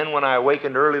pray. And then when I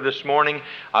awakened early this morning,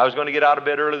 I was going to get out of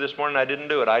bed early this morning. I didn't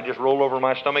do it. I just rolled over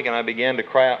my stomach, and I began to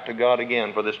cry out to God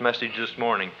again for this message this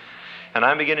morning. And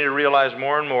I'm beginning to realize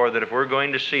more and more that if we're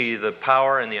going to see the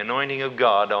power and the anointing of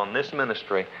God on this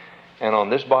ministry and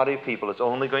on this body of people, it's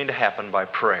only going to happen by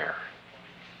prayer.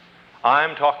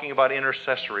 I'm talking about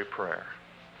intercessory prayer.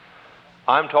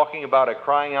 I'm talking about a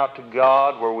crying out to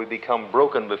God where we become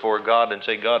broken before God and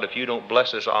say, God, if you don't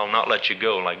bless us, I'll not let you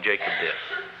go, like Jacob did.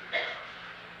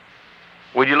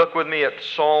 Would you look with me at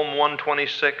Psalm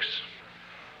 126?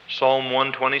 Psalm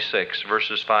 126,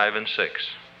 verses 5 and 6.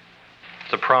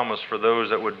 It's a promise for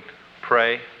those that would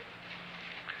pray.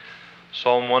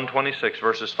 Psalm 126,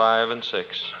 verses 5 and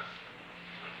 6.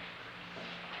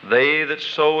 They that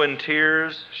sow in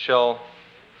tears shall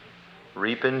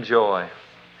reap in joy.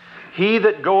 He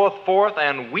that goeth forth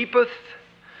and weepeth,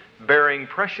 bearing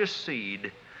precious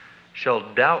seed,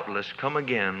 shall doubtless come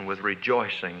again with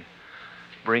rejoicing,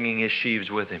 bringing his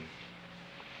sheaves with him.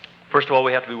 First of all,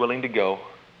 we have to be willing to go.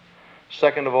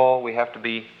 Second of all, we have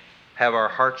to have our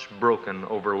hearts broken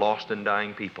over lost and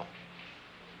dying people.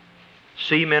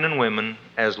 See men and women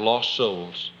as lost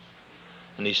souls.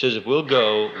 And he says if we'll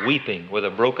go weeping with a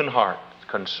broken heart,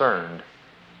 concerned,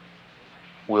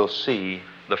 we'll see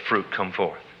the fruit come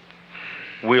forth.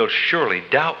 We'll surely,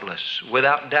 doubtless,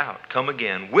 without doubt, come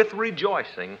again with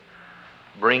rejoicing,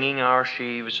 bringing our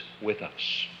sheaves with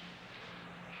us.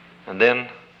 And then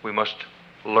we must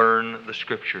learn the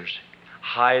Scriptures.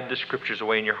 Hide the Scriptures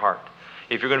away in your heart.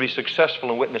 If you're going to be successful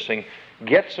in witnessing,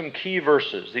 get some key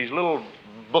verses, these little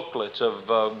booklets of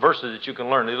verses that you can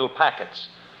learn, these little packets.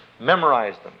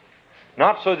 Memorize them.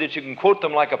 Not so that you can quote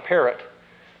them like a parrot,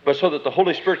 but so that the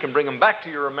Holy Spirit can bring them back to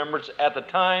your remembrance at the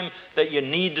time that you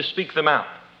need to speak them out.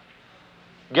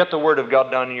 Get the Word of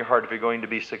God down in your heart if you're going to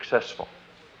be successful.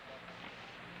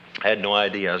 I had no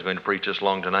idea I was going to preach this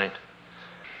long tonight.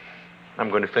 I'm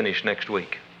going to finish next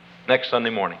week. Next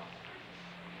Sunday morning.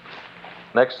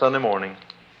 Next Sunday morning,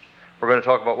 we're going to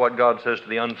talk about what God says to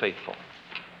the unfaithful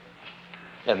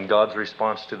and God's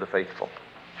response to the faithful.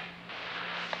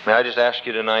 May I just ask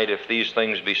you tonight, if these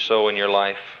things be so in your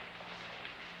life,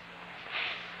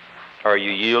 are you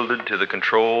yielded to the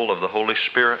control of the Holy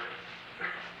Spirit?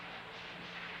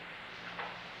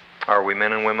 Are we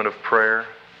men and women of prayer?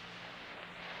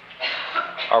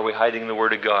 Are we hiding the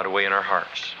Word of God away in our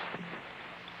hearts?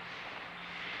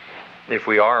 If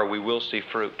we are, we will see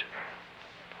fruit.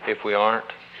 If we aren't,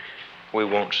 we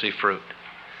won't see fruit.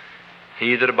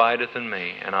 He that abideth in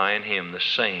me, and I in him, the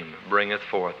same bringeth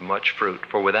forth much fruit.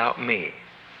 For without me,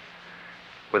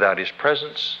 without His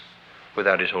presence,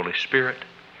 without His Holy Spirit,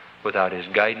 without His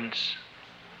guidance,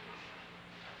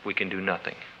 we can do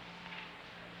nothing.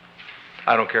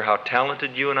 I don't care how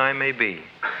talented you and I may be,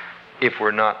 if we're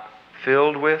not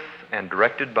filled with and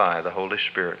directed by the Holy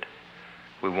Spirit,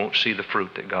 we won't see the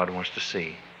fruit that God wants to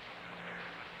see.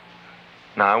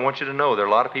 Now, I want you to know there are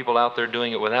a lot of people out there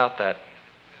doing it without that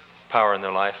power in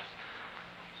their life.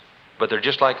 But they're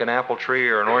just like an apple tree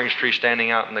or an orange tree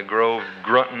standing out in the grove,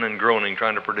 grunting and groaning,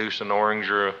 trying to produce an orange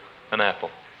or an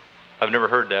apple. I've never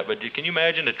heard that, but can you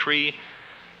imagine a tree?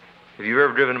 If you've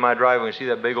ever driven to my driveway and see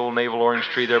that big old navel orange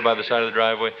tree there by the side of the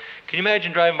driveway, can you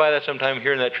imagine driving by that sometime,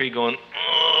 hearing that tree going,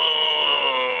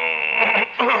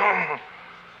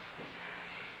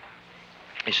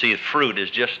 You see, fruit is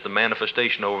just the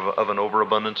manifestation of an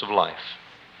overabundance of life.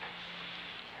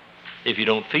 If you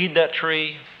don't feed that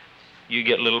tree, you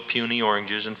get little puny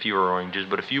oranges and fewer oranges.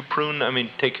 But if you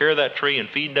take care of that tree and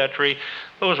feed that tree,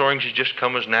 those oranges just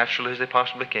come as naturally as they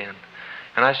possibly can.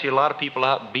 And I see a lot of people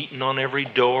out beating on every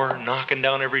door, knocking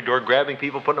down every door, grabbing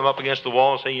people, putting them up against the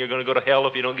wall, saying you're going to go to hell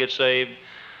if you don't get saved.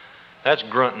 That's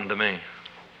grunting to me.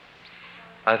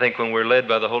 I think when we're led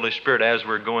by the Holy Spirit as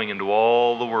we're going into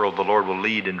all the world, the Lord will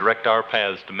lead and direct our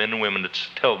paths to men and women to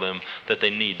tell them that they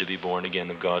need to be born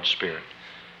again of God's Spirit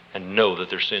and know that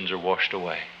their sins are washed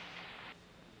away.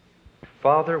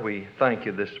 Father, we thank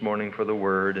you this morning for the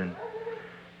Word, and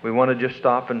we want to just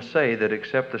stop and say that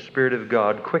except the Spirit of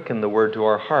God quicken the Word to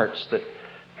our hearts, that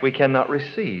we cannot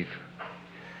receive.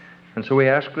 And so we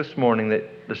ask this morning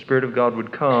that the Spirit of God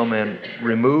would come and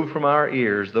remove from our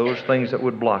ears those things that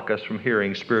would block us from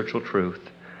hearing spiritual truth,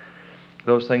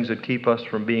 those things that keep us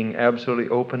from being absolutely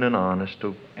open and honest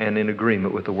and in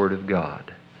agreement with the Word of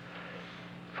God.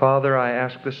 Father, I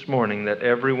ask this morning that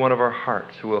every one of our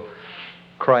hearts will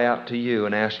cry out to you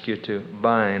and ask you to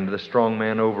bind the strong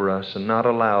man over us and not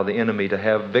allow the enemy to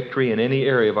have victory in any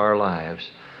area of our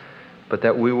lives, but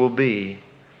that we will be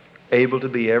able to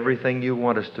be everything you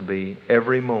want us to be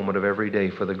every moment of every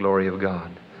day for the glory of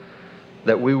God.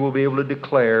 That we will be able to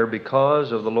declare,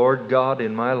 because of the Lord God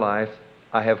in my life,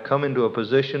 I have come into a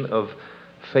position of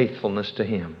faithfulness to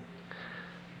Him.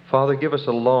 Father, give us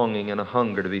a longing and a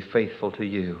hunger to be faithful to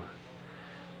you.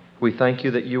 We thank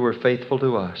you that you were faithful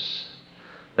to us,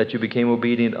 that you became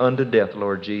obedient unto death,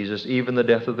 Lord Jesus, even the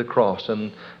death of the cross.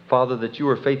 And Father, that you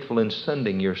were faithful in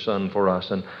sending your Son for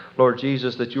us. And Lord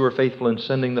Jesus, that you were faithful in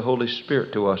sending the Holy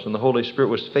Spirit to us. And the Holy Spirit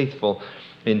was faithful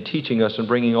in teaching us and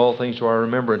bringing all things to our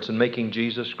remembrance and making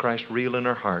Jesus Christ real in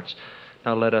our hearts.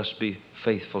 Now let us be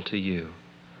faithful to you.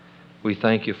 We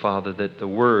thank you, Father, that the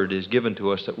Word is given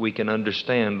to us that we can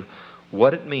understand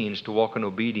what it means to walk in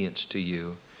obedience to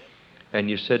you. And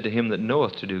you said to him that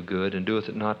knoweth to do good and doeth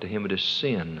it not, to him it is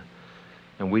sin.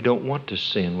 And we don't want to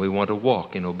sin. We want to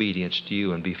walk in obedience to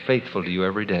you and be faithful to you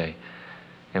every day.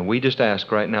 And we just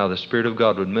ask right now the Spirit of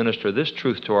God would minister this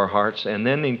truth to our hearts and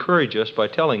then encourage us by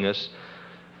telling us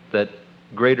that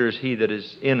greater is He that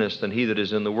is in us than he that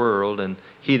is in the world, and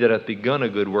He that hath begun a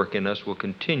good work in us will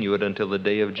continue it until the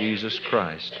day of Jesus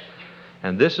Christ.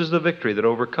 And this is the victory that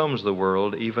overcomes the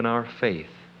world, even our faith.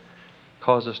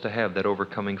 Cause us to have that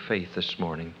overcoming faith this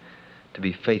morning, to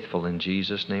be faithful in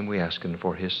Jesus' name we ask and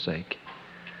for His sake.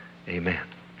 Amen.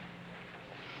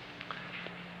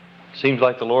 Seems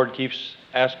like the Lord keeps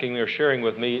asking me or sharing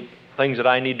with me things that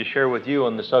I need to share with you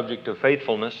on the subject of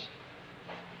faithfulness.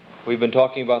 We've been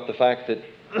talking about the fact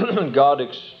that God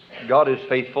is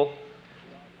faithful.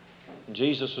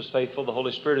 Jesus is faithful. The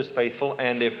Holy Spirit is faithful.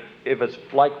 And if it's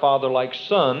like Father, like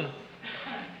Son.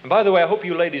 And by the way, I hope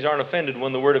you ladies aren't offended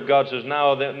when the Word of God says,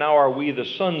 now are we the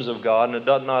sons of God, and it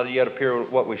does not yet appear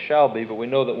what we shall be, but we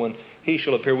know that when He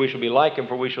shall appear, we shall be like Him,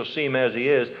 for we shall see Him as He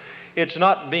is. It's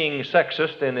not being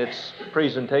sexist in its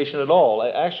presentation at all.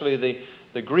 Actually,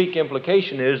 the Greek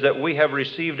implication is that we have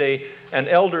received an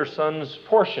elder son's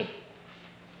portion.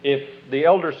 If the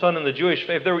elder son in the Jewish,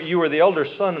 you were the elder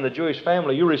son in the Jewish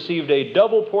family, you received a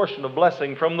double portion of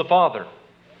blessing from the Father.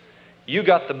 You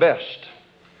got the best.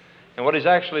 And what he's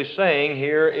actually saying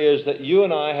here is that you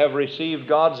and I have received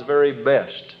God's very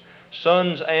best,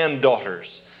 sons and daughters.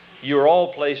 You are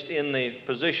all placed in the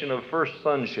position of first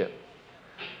sonship.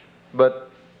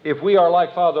 But if we are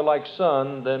like Father, like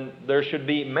Son, then there should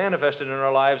be manifested in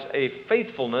our lives a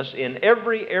faithfulness in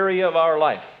every area of our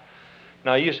life.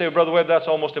 Now you say, Brother Webb, that's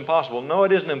almost impossible. No,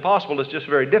 it isn't impossible. It's just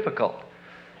very difficult.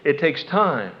 It takes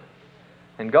time.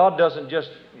 And God doesn't just,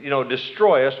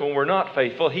 destroy us when we're not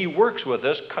faithful. He works with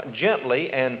us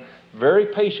gently and very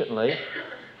patiently.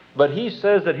 But He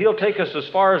says that He'll take us as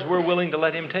far as we're willing to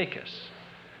let Him take us.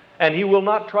 And He will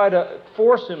not try to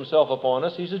force Himself upon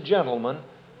us. He's a gentleman.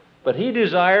 But He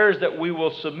desires that we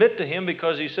will submit to Him,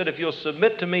 because He said, if you'll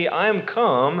submit to me, I am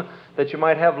come that you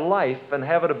might have life and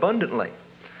have it abundantly.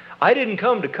 I didn't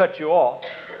come to cut you off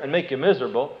and make you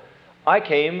miserable. I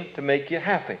came to make you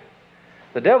happy.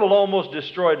 The devil almost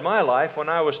destroyed my life when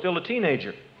I was still a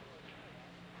teenager.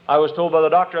 I was told by the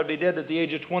doctor I'd be dead at the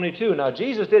age of 22. Now,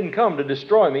 Jesus didn't come to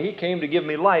destroy me. He came to give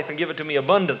me life and give it to me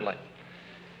abundantly.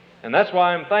 And that's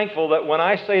why I'm thankful that when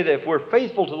I say that if we're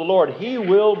faithful to the Lord, He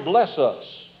will bless us.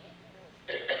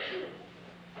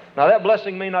 Now, that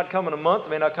blessing may not come in a month,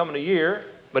 may not come in a year,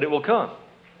 but it will come.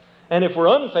 And if we're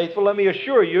unfaithful, let me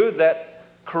assure you that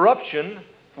corruption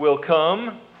will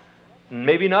come,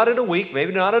 maybe not in a week,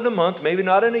 maybe not in a month, maybe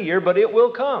not in a year, but it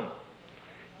will come.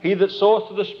 He that soweth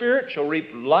to the Spirit shall reap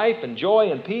life and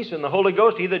joy and peace in the Holy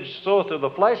Ghost. He that soweth to the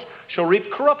flesh shall reap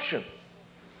corruption.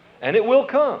 And it will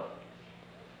come.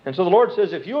 And so the Lord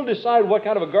says, if you'll decide what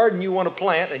kind of a garden you want to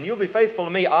plant, and you'll be faithful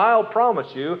to me, I'll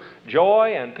promise you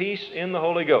joy and peace in the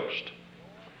Holy Ghost.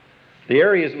 The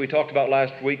areas that we talked about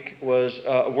last week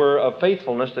were of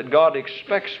faithfulness, that God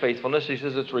expects faithfulness. He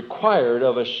says it's required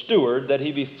of a steward that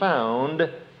he be found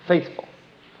faithful.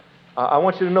 I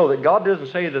want you to know that God doesn't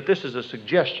say that this is a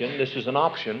suggestion, this is an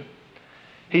option.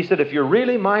 He said, if you're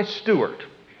really my steward,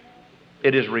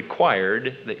 it is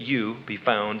required that you be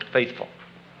found faithful.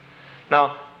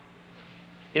 Now,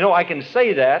 I can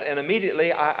say that, and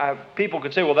immediately people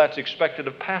could say, well, that's expected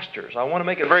of pastors. I want to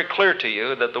make it very clear to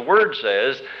you that the Word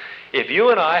says, if you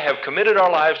and I have committed our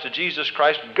lives to Jesus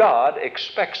Christ, God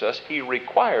expects us, He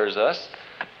requires us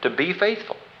to be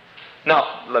faithful.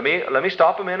 Now, let me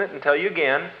stop a minute and tell you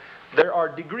again, there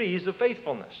are degrees of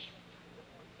faithfulness.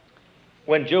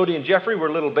 When Jody and Jeffrey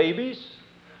were little babies,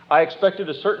 I expected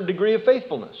a certain degree of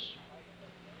faithfulness.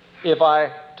 If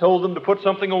I told them to put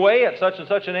something away at such and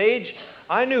such an age,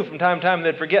 I knew from time to time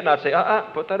they'd forget, and I'd say,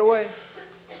 put that away.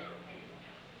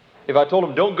 If I told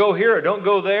them, don't go here or don't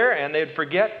go there, and they'd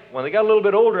forget, when they got a little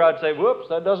bit older, I'd say, whoops,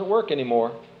 that doesn't work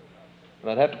anymore. And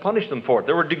I'd have to punish them for it.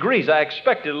 There were degrees. I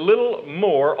expected a little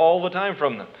more all the time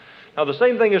from them. Now, the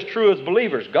same thing is true as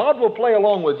believers. God will play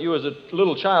along with you as a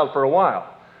little child for a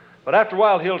while. But after a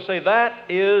while, He'll say,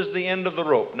 that is the end of the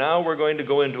rope. Now we're going to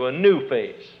go into a new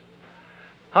phase.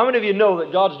 How many of you know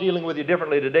that God's dealing with you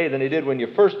differently today than He did when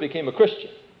you first became a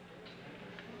Christian?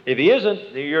 If He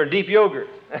isn't, you're in deep yogurt.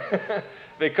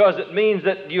 Because it means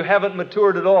that you haven't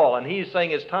matured at all. And He's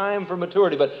saying it's time for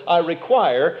maturity. But I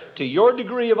require, to your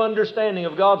degree of understanding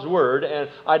of God's Word, and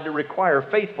I require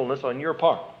faithfulness on your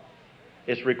part.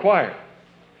 It's required.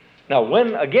 Now,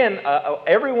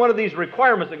 every one of these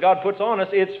requirements that God puts on us,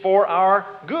 it's for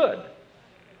our good.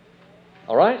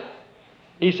 All right?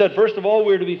 He said, first of all,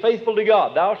 we're to be faithful to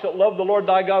God. Thou shalt love the Lord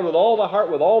thy God with all thy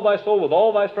heart, with all thy soul, with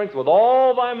all thy strength, with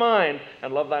all thy mind,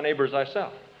 and love thy neighbor as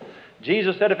thyself.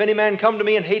 Jesus said, if any man come to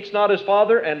me and hates not his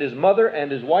father and his mother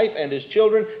and his wife and his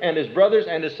children and his brothers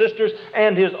and his sisters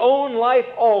and his own life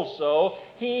also,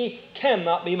 he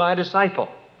cannot be my disciple.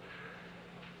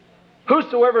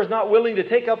 Whosoever is not willing to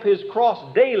take up his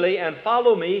cross daily and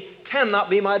follow me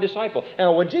cannot be my disciple.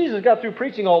 And when Jesus got through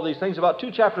preaching all these things, about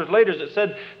 2 chapters later, it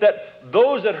said that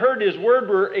those that heard his word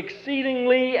were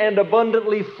exceedingly and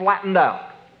abundantly flattened out.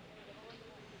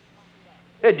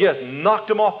 It just knocked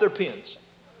them off their pins.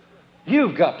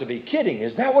 You've got to be kidding.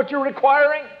 Is that what you're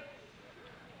requiring?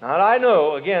 Now, I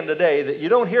know, again, today that you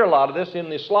don't hear a lot of this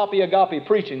in the sloppy agape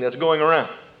preaching that's going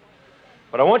around.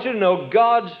 But I want you to know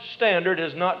God's standard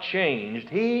has not changed.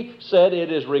 He said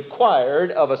it is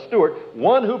required of a steward,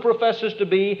 one who professes to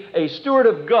be a steward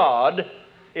of God,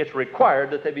 it's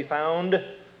required that they be found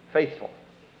faithful.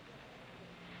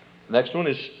 The next one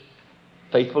is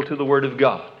faithful to the Word of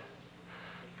God.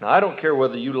 Now, I don't care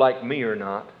whether you like me or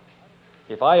not.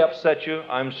 If I upset you,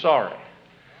 I'm sorry.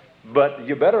 But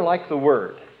you better like the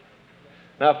Word.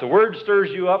 Now, if the Word stirs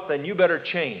you up, then you better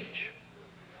change.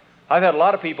 I've had a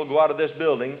lot of people go out of this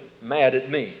building mad at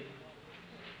me.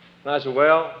 And I said,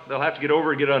 well, they'll have to get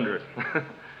over and get under it.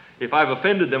 If I've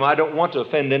offended them, I don't want to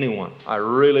offend anyone. I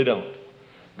really don't.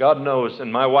 God knows,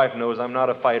 and my wife knows, I'm not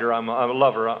a fighter, I'm a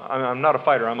lover. I'm not a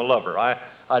fighter, I'm a lover.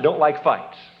 I don't like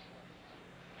fights.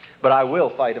 But I will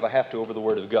fight if I have to over the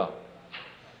Word of God.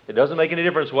 It doesn't make any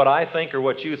difference what I think or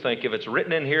what you think. If it's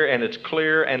written in here and it's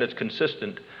clear and it's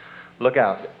consistent, look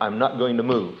out. I'm not going to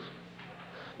move.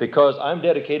 Because I'm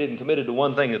dedicated and committed to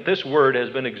one thing, that this Word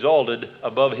has been exalted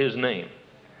above His name.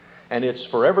 And it's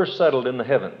forever settled in the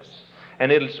heavens.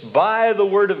 And it's by the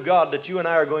Word of God that you and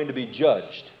I are going to be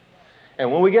judged.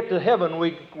 And when we get to heaven,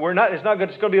 it's going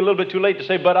to be a little bit too late to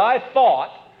say, but I thought,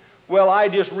 well, I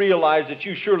just realized that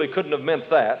you surely couldn't have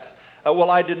meant that. Well,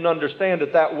 I didn't understand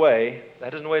it that way.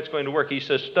 That isn't the way it's going to work. He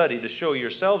says, study to show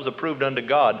yourselves approved unto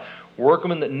God,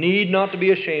 workmen that need not to be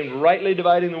ashamed, rightly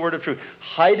dividing the word of truth,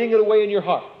 hiding it away in your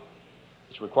heart.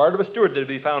 It's required of a steward to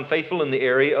be found faithful in the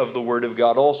area of the Word of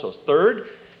God also. Third,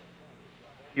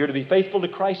 you're to be faithful to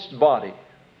Christ's body.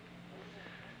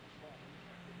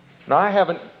 Now,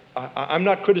 I'm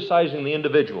not criticizing the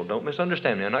individual. Don't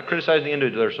misunderstand me. I'm not criticizing the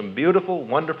individual. There are some beautiful,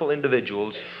 wonderful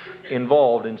individuals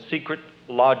involved in secret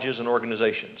lodges and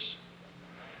organizations.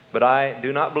 But I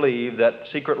do not believe that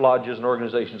secret lodges and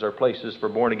organizations are places for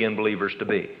born-again believers to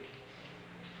be.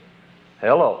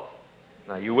 Hello.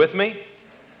 Now, you with me?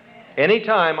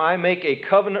 Anytime I make a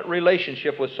covenant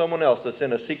relationship with someone else that's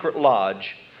in a secret lodge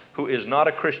who is not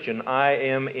a Christian, I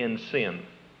am in sin.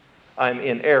 I'm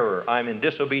in error. I'm in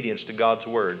disobedience to God's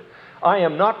Word. I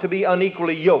am not to be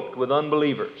unequally yoked with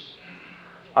unbelievers.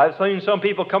 I've seen some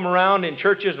people come around in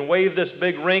churches and wave this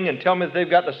big ring and tell me that they've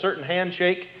got a certain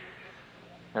handshake.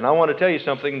 And I want to tell you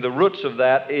something. The roots of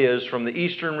that is from the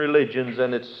Eastern religions,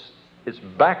 and its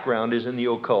background is in the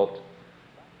occult.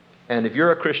 And if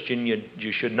you're a Christian,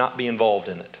 you should not be involved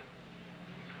in it.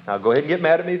 Now, go ahead and get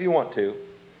mad at me if you want to,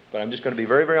 but I'm just going to be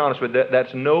very, very honest with you.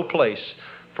 That's no place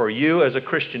for you as a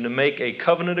Christian to make a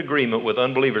covenant agreement with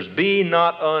unbelievers. Be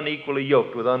not unequally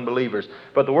yoked with unbelievers.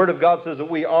 But the Word of God says that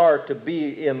we are to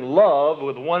be in love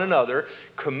with one another,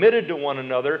 committed to one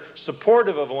another,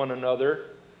 supportive of one another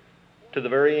to the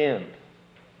very end.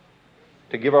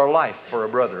 To give our life for a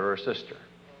brother or a sister.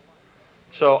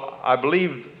 So I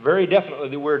believe very definitely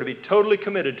that we're to be totally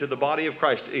committed to the body of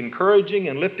Christ, encouraging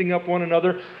and lifting up one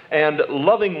another and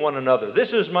loving one another. This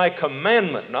is my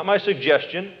commandment, not my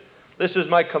suggestion. This is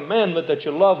my commandment, that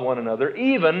you love one another,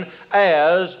 even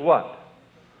as what?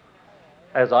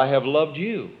 As I have loved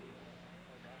you.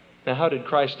 Now, how did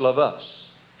Christ love us?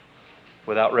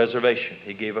 Without reservation.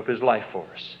 He gave up His life for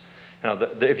us. Now,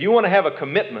 if you want to have a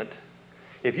commitment,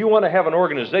 if you want to have an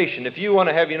organization, if you want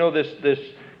to have, this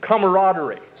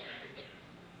camaraderie,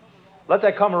 let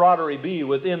that camaraderie be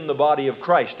within the body of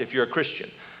Christ if you're a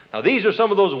Christian. Now, these are some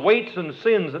of those weights and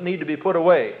sins that need to be put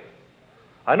away.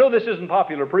 I know this isn't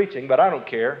popular preaching, but I don't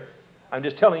care. I'm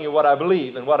just telling you what I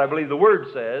believe and what I believe the Word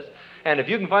says. And if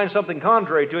you can find something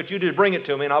contrary to it, you just bring it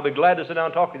to me, and I'll be glad to sit down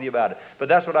and talk with you about it. But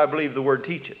that's what I believe the Word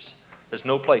teaches. There's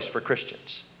no place for Christians.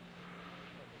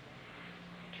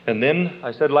 And then,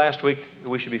 I said last week,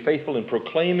 we should be faithful in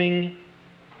proclaiming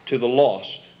to the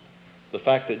lost the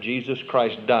fact that Jesus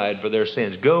Christ died for their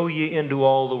sins. Go ye into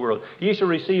all the world. Ye shall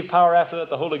receive power after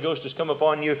that the Holy Ghost has come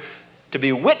upon you, to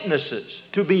be witnesses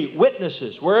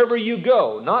wherever you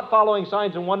go, not following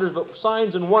signs and wonders, but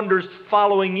signs and wonders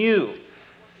following you.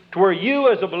 To where you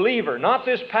as a believer, not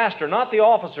this pastor, not the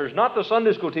officers, not the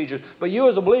Sunday school teachers, but you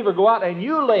as a believer go out and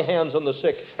you lay hands on the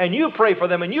sick, and you pray for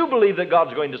them, and you believe that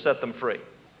God's going to set them free.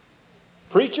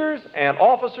 Preachers and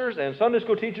officers and Sunday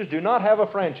school teachers do not have a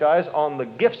franchise on the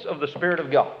gifts of the Spirit of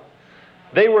God.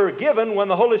 They were given when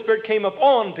the Holy Spirit came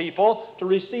upon people to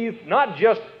receive not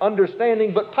just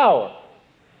understanding but power.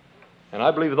 And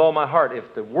I believe with all my heart, if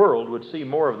the world would see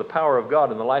more of the power of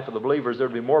God in the life of the believers, there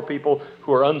would be more people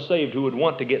who are unsaved who would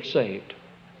want to get saved.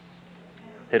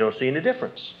 They don't see any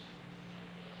difference.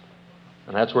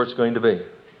 And that's where it's going to be.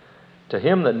 To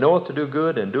him that knoweth to do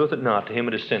good and doeth it not, to him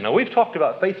it is sin. Now, we've talked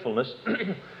about faithfulness,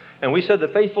 and we said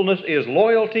that faithfulness is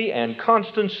loyalty and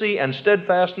constancy and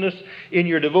steadfastness in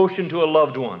your devotion to a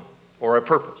loved one or a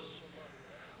purpose.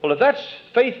 Well, if that's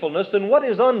faithfulness, then what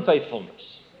is unfaithfulness?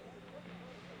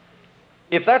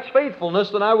 If that's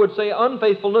faithfulness, then I would say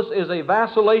unfaithfulness is a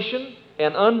vacillation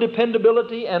and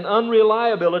undependability and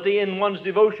unreliability in one's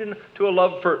devotion to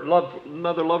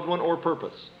another loved one or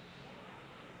purpose.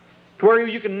 To where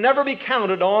you can never be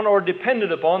counted on or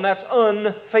depended upon, that's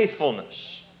unfaithfulness.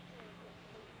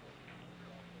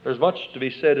 There's much to be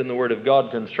said in the Word of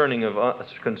God concerning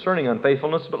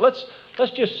unfaithfulness, but let's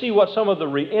just see what some of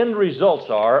the end results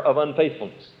are of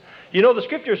unfaithfulness. You know, the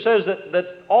Scripture says that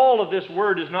all of this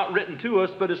Word is not written to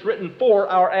us, but it's written for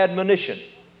our admonition.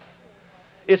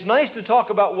 It's nice to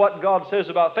talk about what God says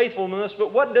about faithfulness,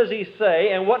 but what does He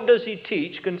say and what does He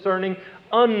teach concerning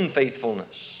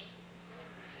unfaithfulness?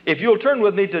 If you'll turn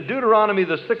with me to Deuteronomy,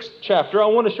 the 6th chapter, I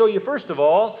want to show you, first of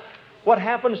all, what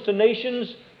happens to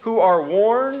nations who are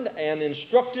warned and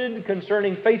instructed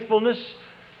concerning faithfulness,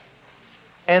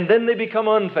 and then they become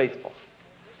unfaithful.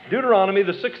 Deuteronomy,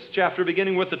 the 6th chapter,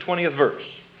 beginning with the 20th verse.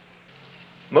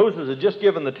 Moses had just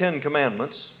given the 10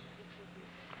 Commandments.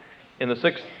 In the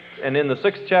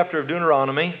 6th chapter of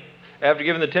Deuteronomy, after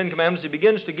giving the 10 Commandments, he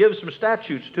begins to give some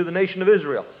statutes to the nation of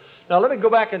Israel. Now, let me go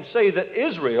back and say that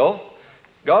Israel,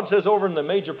 God says over in the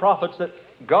major prophets that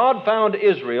God found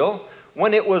Israel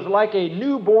when it was like a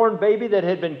newborn baby that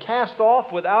had been cast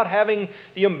off without having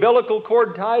the umbilical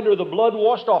cord tied or the blood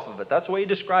washed off of it. That's the way He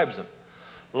describes them.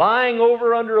 Lying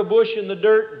over under a bush in the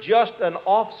dirt, just an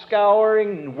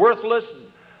off-scouring, worthless,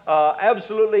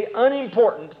 absolutely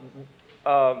unimportant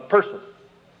person.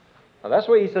 Now, that's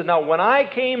why He says, now when I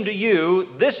came to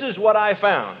you, this is what I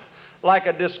found. Like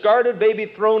a discarded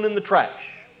baby thrown in the trash.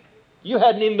 You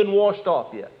hadn't even been washed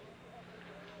off yet.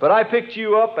 But I picked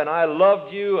you up, and I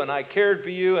loved you, and I cared for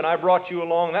you, and I brought you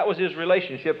along. That was His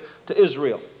relationship to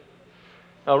Israel.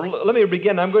 Now, let me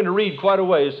begin. I'm going to read quite a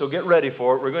ways, so get ready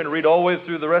for it. We're going to read all the way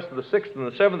through the rest of the 6th and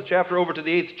the 7th chapter over to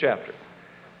the 8th chapter.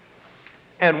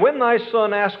 And when thy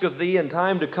son asketh thee in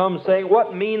time to come, saying,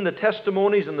 what mean the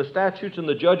testimonies and the statutes and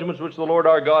the judgments which the Lord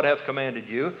our God hath commanded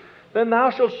you? Then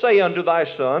thou shalt say unto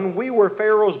thy son, we were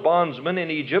Pharaoh's bondsmen in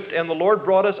Egypt, and the Lord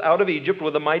brought us out of Egypt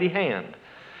with a mighty hand.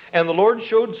 And the Lord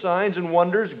showed signs and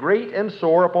wonders great and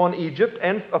sore upon Egypt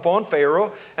and upon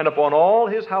Pharaoh and upon all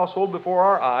his household before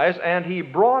our eyes, and He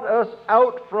brought us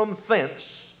out from thence.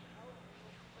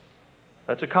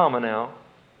 That's a comma now.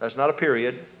 That's not a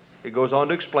period. It goes on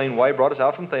to explain why He brought us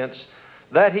out from thence.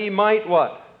 That He might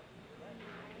what?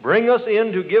 Bring us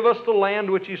in to give us the land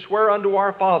which He sware unto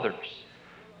our fathers.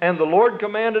 And the Lord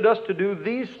commanded us to do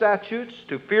these statutes,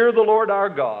 to fear the Lord our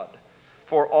God,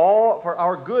 for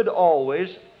our good always,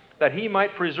 that He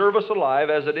might preserve us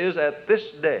alive as it is at this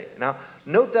day. Now,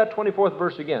 note that 24th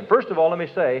verse again. First of all, let me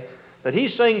say that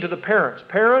He's saying to the parents,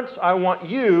 parents, I want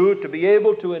you to be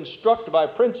able to instruct by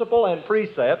principle and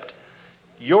precept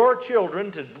your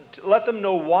children, to let them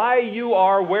know why you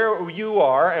are where you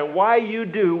are and why you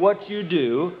do what you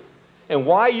do and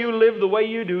why you live the way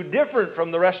you do, different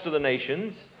from the rest of the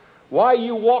nations, why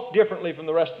you walk differently from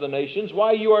the rest of the nations,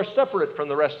 why you are separate from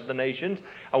the rest of the nations.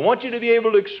 I want you to be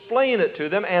able to explain it to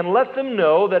them and let them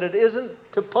know that it isn't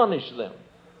to punish them.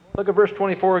 Look at verse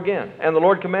 24 again. And the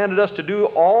Lord commanded us to do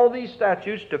all these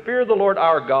statutes, to fear the Lord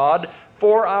our God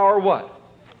for our what?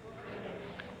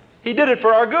 He did it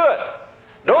for our good.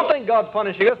 Don't think God's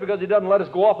punishing us because He doesn't let us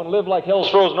go off and live like hell's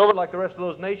frozen over like the rest of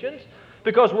those nations,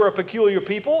 because we're a peculiar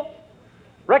people.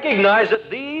 Recognize that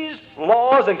these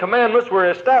laws and commandments were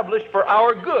established for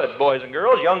our good, boys and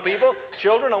girls, young people,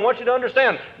 children. I want you to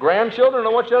understand. Grandchildren, I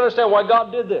want you to understand why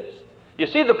God did this. You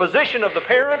see, the position of the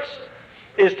parents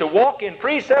is to walk in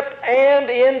precept and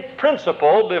in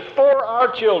principle before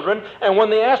our children. And when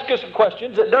they ask us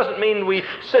questions, it doesn't mean we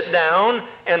sit down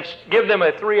and give them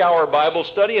a 3-hour Bible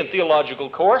study and theological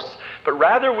course, but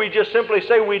rather we just simply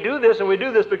say we do this, and we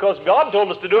do this because God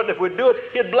told us to do it, and if we do it,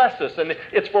 He'd bless us, and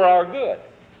it's for our good.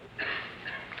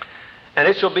 And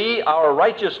it shall be our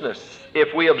righteousness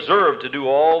if we observe to do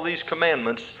all these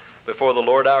commandments before the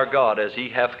Lord our God as He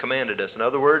hath commanded us. In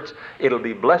other words, it'll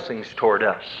be blessings toward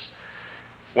us.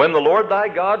 When the Lord thy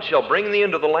God shall bring thee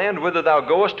into the land whither thou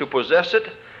goest to possess it,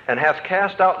 and hath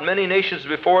cast out many nations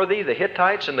before thee, the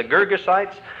Hittites and the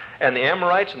Girgashites, and the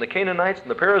Amorites, and the Canaanites, and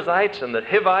the Perizzites, and the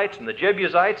Hivites, and the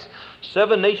Jebusites,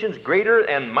 7 nations greater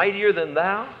and mightier than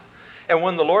thou. And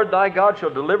when the Lord thy God shall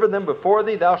deliver them before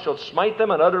thee, thou shalt smite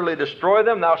them and utterly destroy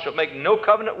them. Thou shalt make no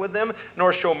covenant with them,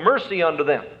 nor show mercy unto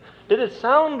them. Did it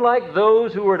sound like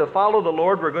those who were to follow the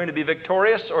Lord were going to be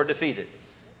victorious or defeated?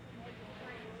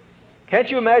 Can't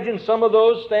you imagine some of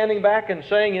those standing back and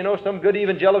saying, you know, some good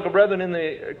evangelical brethren in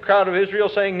the crowd of Israel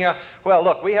saying, well,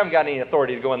 look, we haven't got any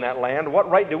authority to go in that land. What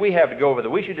right do we have to go over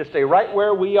there? We should just stay right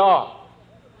where we are.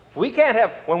 We can't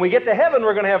have, when we get to heaven,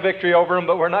 we're going to have victory over them,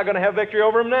 but we're not going to have victory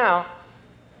over them now.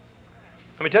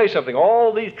 Let me tell you something.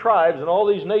 All these tribes and all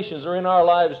these nations are in our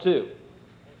lives too.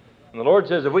 And the Lord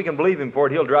says if we can believe Him for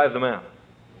it, He'll drive them out.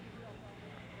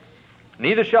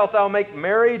 Neither shalt thou make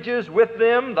marriages with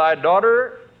them. Thy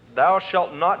daughter thou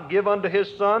shalt not give unto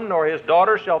his son, nor his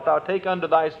daughter shalt thou take unto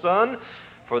thy son,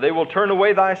 for they will turn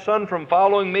away thy son from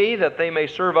following me, that they may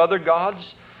serve other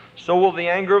gods. So will the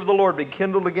anger of the Lord be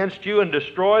kindled against you, and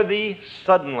destroy thee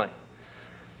suddenly.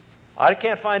 I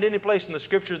can't find any place in the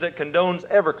Scriptures that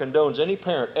ever condones any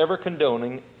parent ever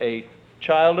condoning a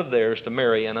child of theirs to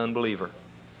marry an unbeliever.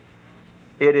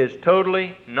 It is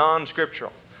totally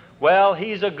non-scriptural. Well,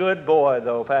 he's a good boy,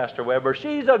 though, Pastor Webb, or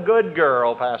she's a good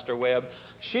girl, Pastor Webb.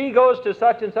 She goes to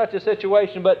such and such a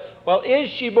situation, but, well,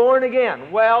 is she born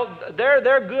again? Well,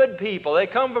 they're good people. They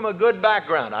come from a good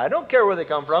background. I don't care where they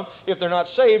come from. If they're not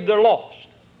saved, they're lost.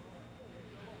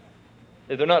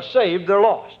 If they're not saved, they're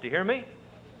lost. Do you hear me?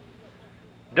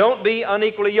 Don't be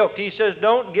unequally yoked. He says,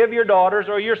 don't give your daughters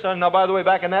or your son. Now, by the way,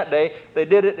 back in that day, they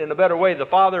did it in a better way. The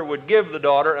father would give the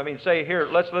daughter, say, here,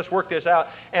 let's work this out.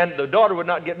 And the daughter would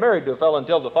not get married to a fellow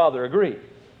until the father agreed.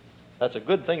 That's a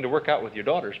good thing to work out with your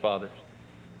daughters' fathers.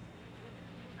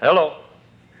 Hello.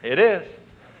 It is.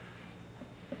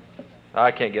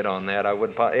 I can't get on that.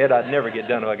 Ed, I'd never get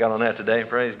done if I got on that today.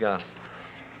 Praise God.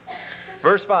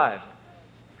 Verse 5.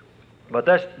 But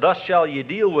thus shall ye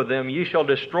deal with them. Ye shall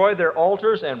destroy their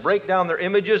altars, and break down their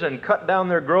images, and cut down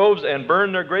their groves, and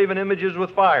burn their graven images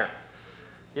with fire.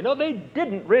 You know, they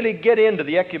didn't really get into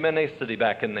the ecumenicity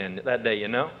back in that day, you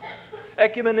know.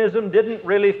 Ecumenism didn't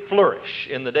really flourish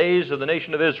in the days of the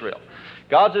nation of Israel.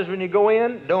 God says when you go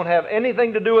in, don't have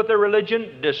anything to do with their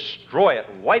religion, destroy it,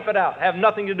 wipe it out, have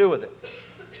nothing to do with it.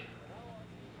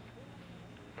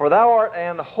 For thou art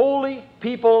an holy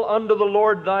people unto the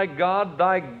Lord thy God.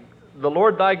 The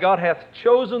Lord thy God hath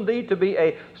chosen thee to be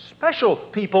a special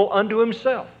people unto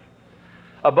Himself,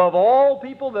 above all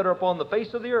people that are upon the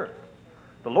face of the earth.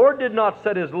 The Lord did not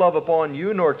set His love upon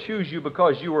you, nor choose you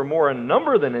because you were more in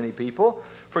number than any people,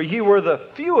 for ye were the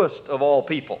fewest of all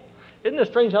people. Isn't it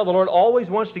strange how the Lord always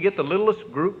wants to get the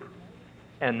littlest group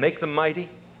and make them mighty?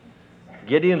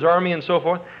 Gideon's army and so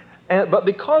forth. But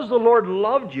because the Lord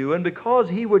loved you, and because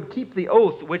He would keep the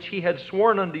oath which He had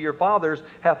sworn unto your fathers,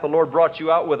 hath the Lord brought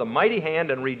you out with a mighty hand,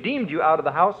 and redeemed you out of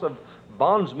the house of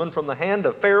bondsmen from the hand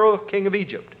of Pharaoh, king of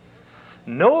Egypt.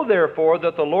 Know therefore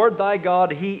that the Lord thy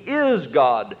God, He is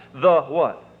God, the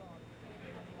what?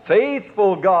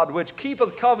 Faithful God, which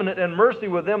keepeth covenant and mercy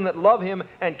with them that love Him,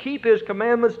 and keep His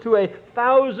commandments to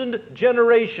 1,000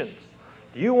 generations.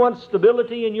 Do you want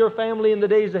stability in your family in the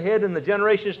days ahead and the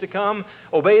generations to come?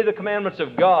 Obey the commandments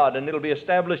of God, and it'll be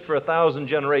established for 1,000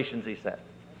 generations, He said.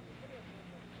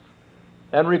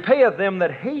 And repayeth them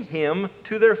that hate Him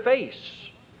to their face,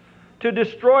 to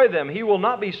destroy them. He will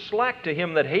not be slack to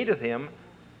him that hateth Him.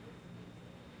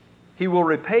 He will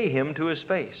repay him to his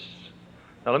face.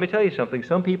 Now let me tell you something.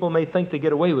 Some people may think they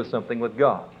get away with something with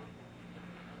God.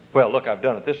 Well, look, I've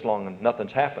done it this long and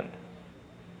nothing's happened.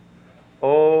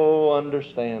 Oh,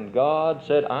 understand, God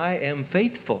said, I am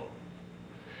faithful.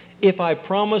 If I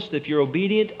promised if you're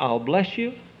obedient, I'll bless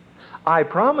you. I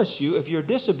promise you, if you're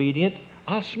disobedient,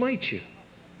 I'll smite you.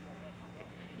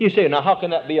 You say, now how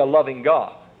can that be a loving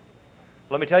God?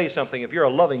 Let me tell you something. If you're a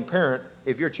loving parent,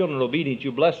 if your children are obedient,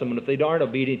 you bless them. And if they aren't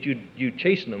obedient, you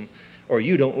chasten them, or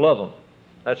you don't love them.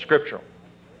 That's scriptural.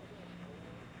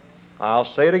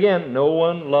 I'll say it again. No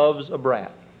one loves a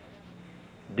brat.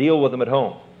 Deal with them at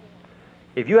home.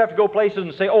 If you have to go places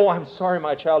and say, oh, I'm sorry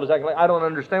my child is acting like I don't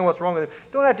understand what's wrong with him,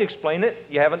 don't have to explain it.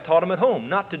 You haven't taught them at home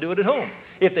not to do it at home.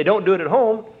 If they don't do it at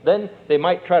home, then they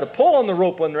might try to pull on the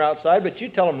rope when they're outside, but you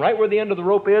tell them right where the end of the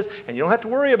rope is, and you don't have to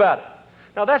worry about it.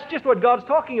 Now, that's just what God's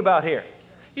talking about here.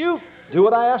 You do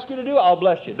what I ask you to do, I'll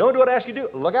bless you. Don't do what I ask you to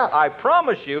do. Look out. I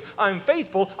promise you, I'm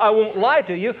faithful. I won't lie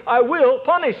to you. I will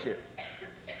punish you.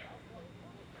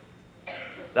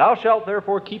 Thou shalt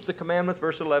therefore keep the commandments,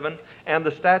 verse 11, and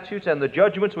the statutes and the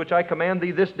judgments which I command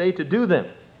thee this day to do them.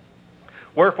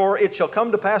 Wherefore it shall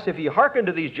come to pass, if ye hearken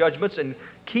to these judgments, and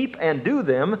keep and do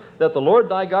them, that the Lord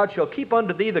thy God shall keep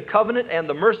unto thee the covenant and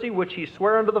the mercy which he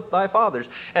sware unto thy fathers.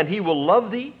 And he will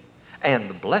love thee,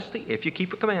 and bless thee, if you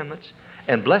keep the commandments,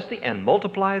 and bless thee, and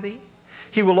multiply thee.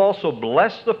 He will also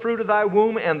bless the fruit of thy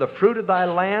womb, and the fruit of thy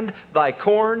land, thy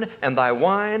corn, and thy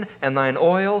wine, and thine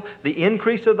oil, the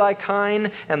increase of thy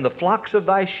kine, and the flocks of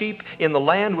thy sheep, in the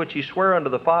land which he sware unto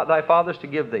thy fathers to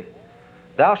give thee.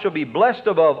 Thou shalt be blessed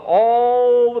above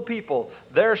all the people.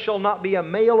 There shall not be a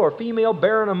male or female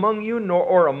barren among you,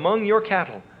 nor among your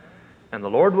cattle. And the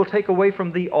Lord will take away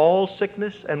from thee all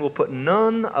sickness, and will put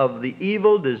none of the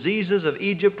evil diseases of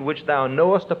Egypt which thou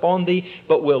knowest upon thee,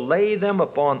 but will lay them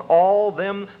upon all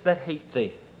them that hate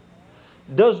thee.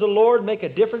 Does the Lord make a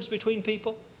difference between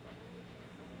people?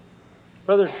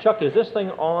 Brother Chuck, is this thing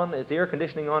on? Is the air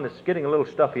conditioning on? It's getting a little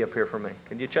stuffy up here for me.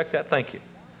 Can you check that? Thank you.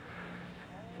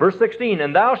 Verse 16,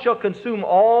 and thou shalt consume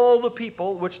all the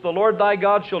people which the Lord thy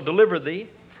God shall deliver thee.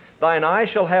 Thine eye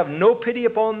shall have no pity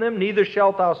upon them, neither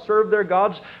shalt thou serve their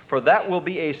gods, for that will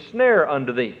be a snare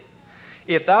unto thee.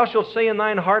 If thou shalt say in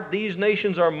thine heart, these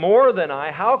nations are more than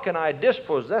I, how can I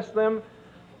dispossess them?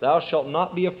 Thou shalt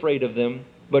not be afraid of them,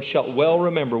 but shalt well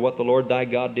remember what the Lord thy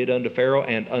God did unto Pharaoh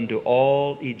and unto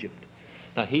all Egypt.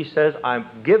 Now he says,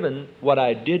 I've given what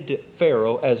I did to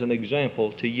Pharaoh as an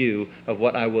example to you of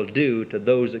what I will do to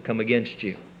those that come against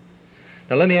you.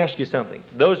 Now let me ask you something.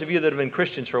 Those of you that have been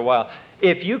Christians for a while,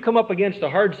 if you come up against a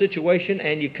hard situation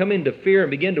and you come into fear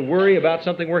and begin to worry about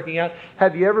something working out,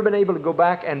 have you ever been able to go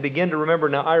back and begin to remember,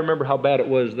 now I remember how bad it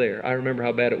was there. I remember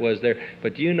how bad it was there.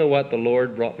 But do you know what? The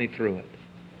Lord brought me through it.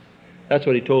 That's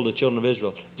what he told the children of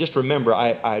Israel. Just remember,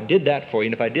 I did that for you,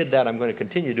 and if I did that, I'm going to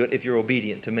continue to do it if you're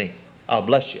obedient to me. I'll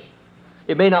bless you.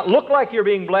 It may not look like you're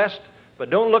being blessed, but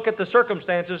don't look at the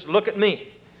circumstances. Look at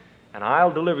me, and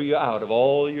I'll deliver you out of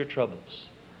all your troubles.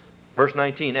 Verse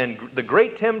 19, and the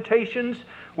great temptations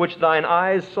which thine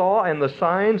eyes saw, and the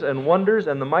signs and wonders,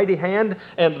 and the mighty hand,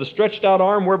 and the stretched out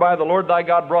arm whereby the Lord thy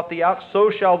God brought thee out, so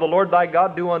shall the Lord thy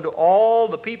God do unto all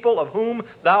the people of whom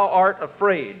thou art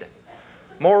afraid.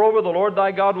 Moreover, the Lord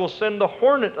thy God will send the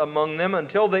hornet among them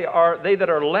until they that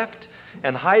are left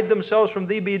and hide themselves from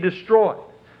thee be destroyed.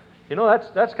 You know,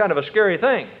 that's kind of a scary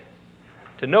thing.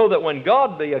 To know that when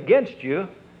God be against you,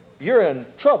 you're in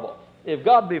trouble. If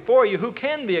God be for you, who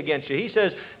can be against you? He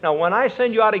says, now when I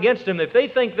send you out against them, if they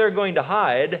think they're going to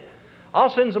hide,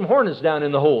 I'll send some hornets down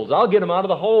in the holes. I'll get them out of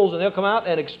the holes, and they'll come out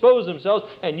and expose themselves,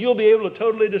 and you'll be able to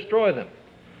totally destroy them.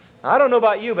 Now, I don't know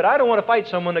about you, but I don't want to fight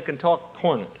someone that can talk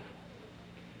hornet.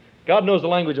 God knows the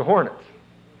language of hornets.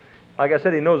 Like I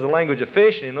said, he knows the language of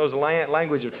fish, and he knows the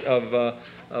language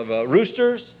of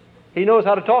roosters. He knows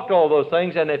how to talk to all those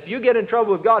things, and if you get in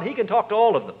trouble with God, he can talk to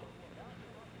all of them.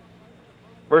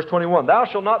 Verse 21, thou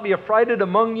shalt not be affrighted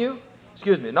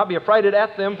not be affrighted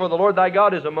at them, for the Lord thy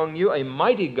God is among you, a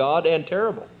mighty God and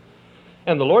terrible.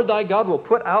 And the Lord thy God will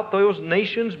put out those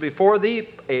nations before thee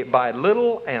by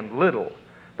little and little.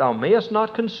 Thou mayest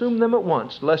not consume them at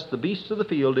once, lest the beasts of the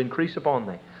field increase upon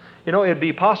thee. You know, it'd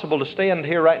be possible to stand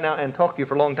here right now and talk to you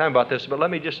for a long time about this, but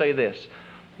let me just say this.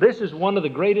 This is one of the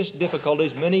greatest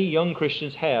difficulties many young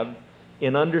Christians have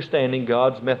in understanding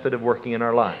God's method of working in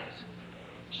our lives.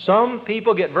 Some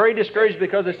people get very discouraged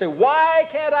because they say, why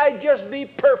can't I just be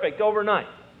perfect overnight?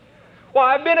 Well,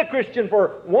 I've been a Christian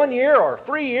for 1 year or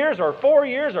 3 years or 4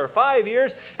 years or 5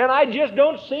 years, and I just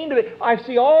don't seem to be. I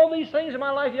see all these things in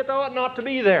my life, yet they ought not to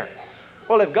be there.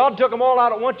 Well, if God took them all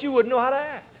out at once, you wouldn't know how to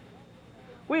act.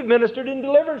 We've ministered in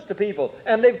deliverance to people,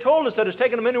 and they've told us that it's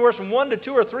taken them anywhere from 1 to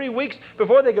 2 or 3 weeks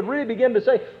before they could really begin to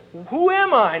say, who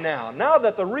am I now? Now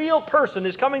that the real person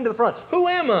is coming to the front, who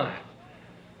am I?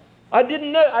 I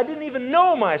didn't even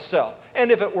know myself.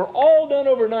 And if it were all done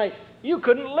overnight, you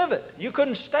couldn't live it. You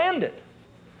couldn't stand it.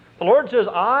 The Lord says,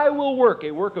 I will work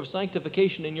a work of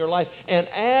sanctification in your life, and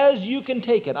as you can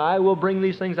take it, I will bring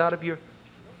these things out of your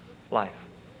life.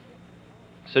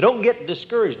 So don't get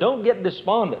discouraged. Don't get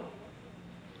despondent.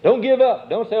 Don't give up.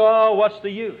 Don't say, oh, what's the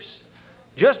use?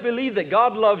 Just believe that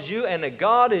God loves you and that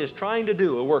God is trying to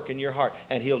do a work in your heart,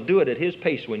 and He'll do it at His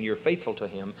pace when you're faithful to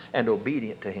Him and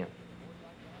obedient to Him.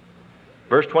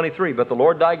 Verse 23, but the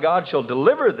Lord thy God shall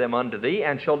deliver them unto thee,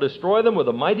 and shall destroy them with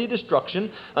a mighty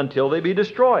destruction until they be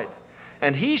destroyed.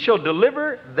 And He shall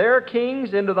deliver their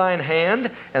kings into thine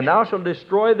hand, and thou shalt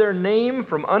destroy their name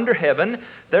from under heaven.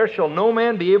 There shall no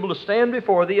man be able to stand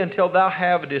before thee until thou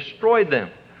have destroyed them.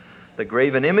 The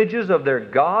graven images of their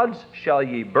gods shall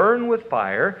ye burn with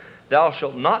fire. Thou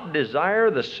shalt not desire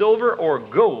the silver or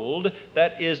gold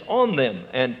that is on them,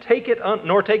 and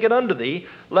nor take it unto thee,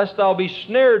 lest thou be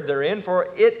snared therein,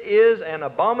 for it is an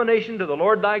abomination to the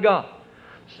Lord thy God.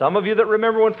 Some of you that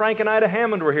remember when Frank and Ida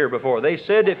Hammond were here before, they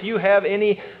said if you have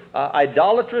any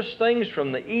idolatrous things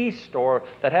from the East or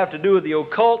that have to do with the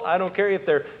occult, I don't care if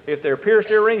they're pierced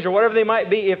earrings or whatever they might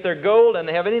be, if they're gold and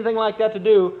they have anything like that to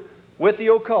do with the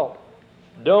occult,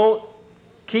 don't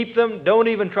keep them, don't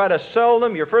even try to sell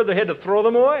them. You're further ahead to throw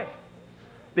them away.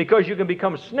 Because you can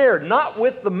become snared, not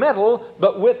with the metal,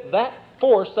 but with that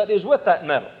force that is with that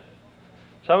metal.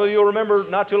 Some of you will remember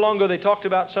not too long ago they talked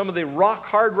about some of the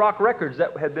hard rock records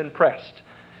that had been pressed.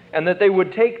 And that they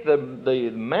would take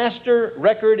the master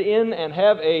record in and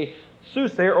have a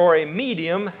soothsayer or a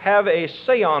medium have a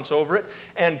seance over it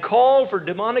and call for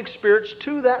demonic spirits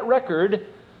to that record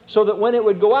so that when it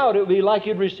would go out, it would be like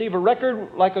you'd receive a record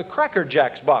like a Cracker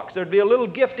Jacks box. There'd be a little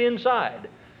gift inside.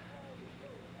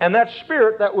 And that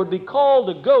spirit that would be called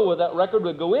to go with that record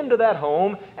would go into that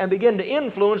home and begin to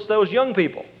influence those young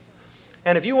people.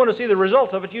 And if you want to see the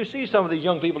result of it, you see some of these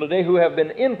young people today who have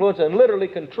been influenced and literally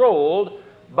controlled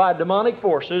by demonic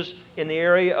forces in the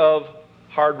area of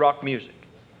hard rock music.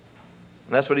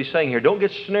 And that's what he's saying here. Don't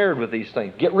get snared with these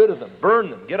things. Get rid of them.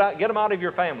 Burn them. Get them out of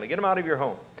your family. Get them out of your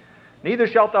home. Neither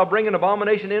shalt thou bring an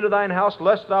abomination into thine house,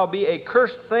 lest thou be a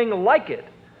cursed thing like it.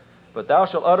 But thou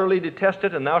shalt utterly detest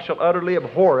it, and thou shalt utterly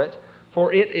abhor it,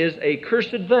 for it is a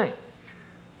cursed thing.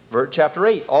 Chapter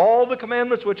 8, all the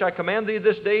commandments which I command thee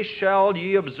this day shall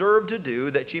ye observe to do,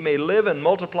 that ye may live and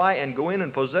multiply and go in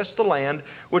and possess the land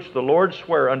which the Lord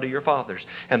sware unto your fathers.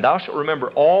 And thou shalt remember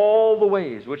all the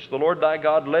ways which the Lord thy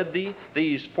God led thee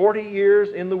these 40 years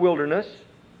in the wilderness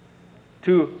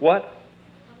to what?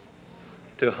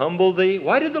 To humble thee.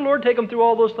 Why did the Lord take them through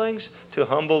all those things? To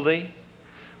humble thee.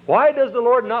 Why does the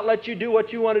Lord not let you do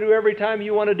what you want to do every time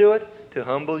you want to do it? To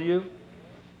humble you.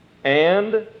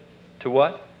 And to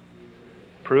what?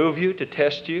 Prove you, to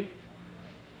test you.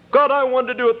 God, I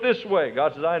wanted to do it this way.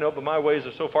 God says, I know, but my ways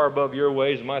are so far above your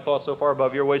ways, and my thoughts so far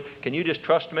above your ways. Can you just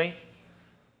trust me?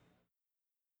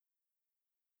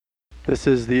 This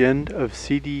is the end of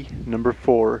CD number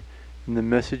 4 in the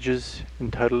messages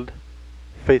entitled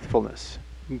Faithfulness.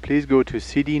 And please go to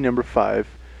CD number 5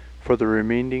 for the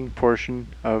remaining portion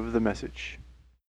of the message.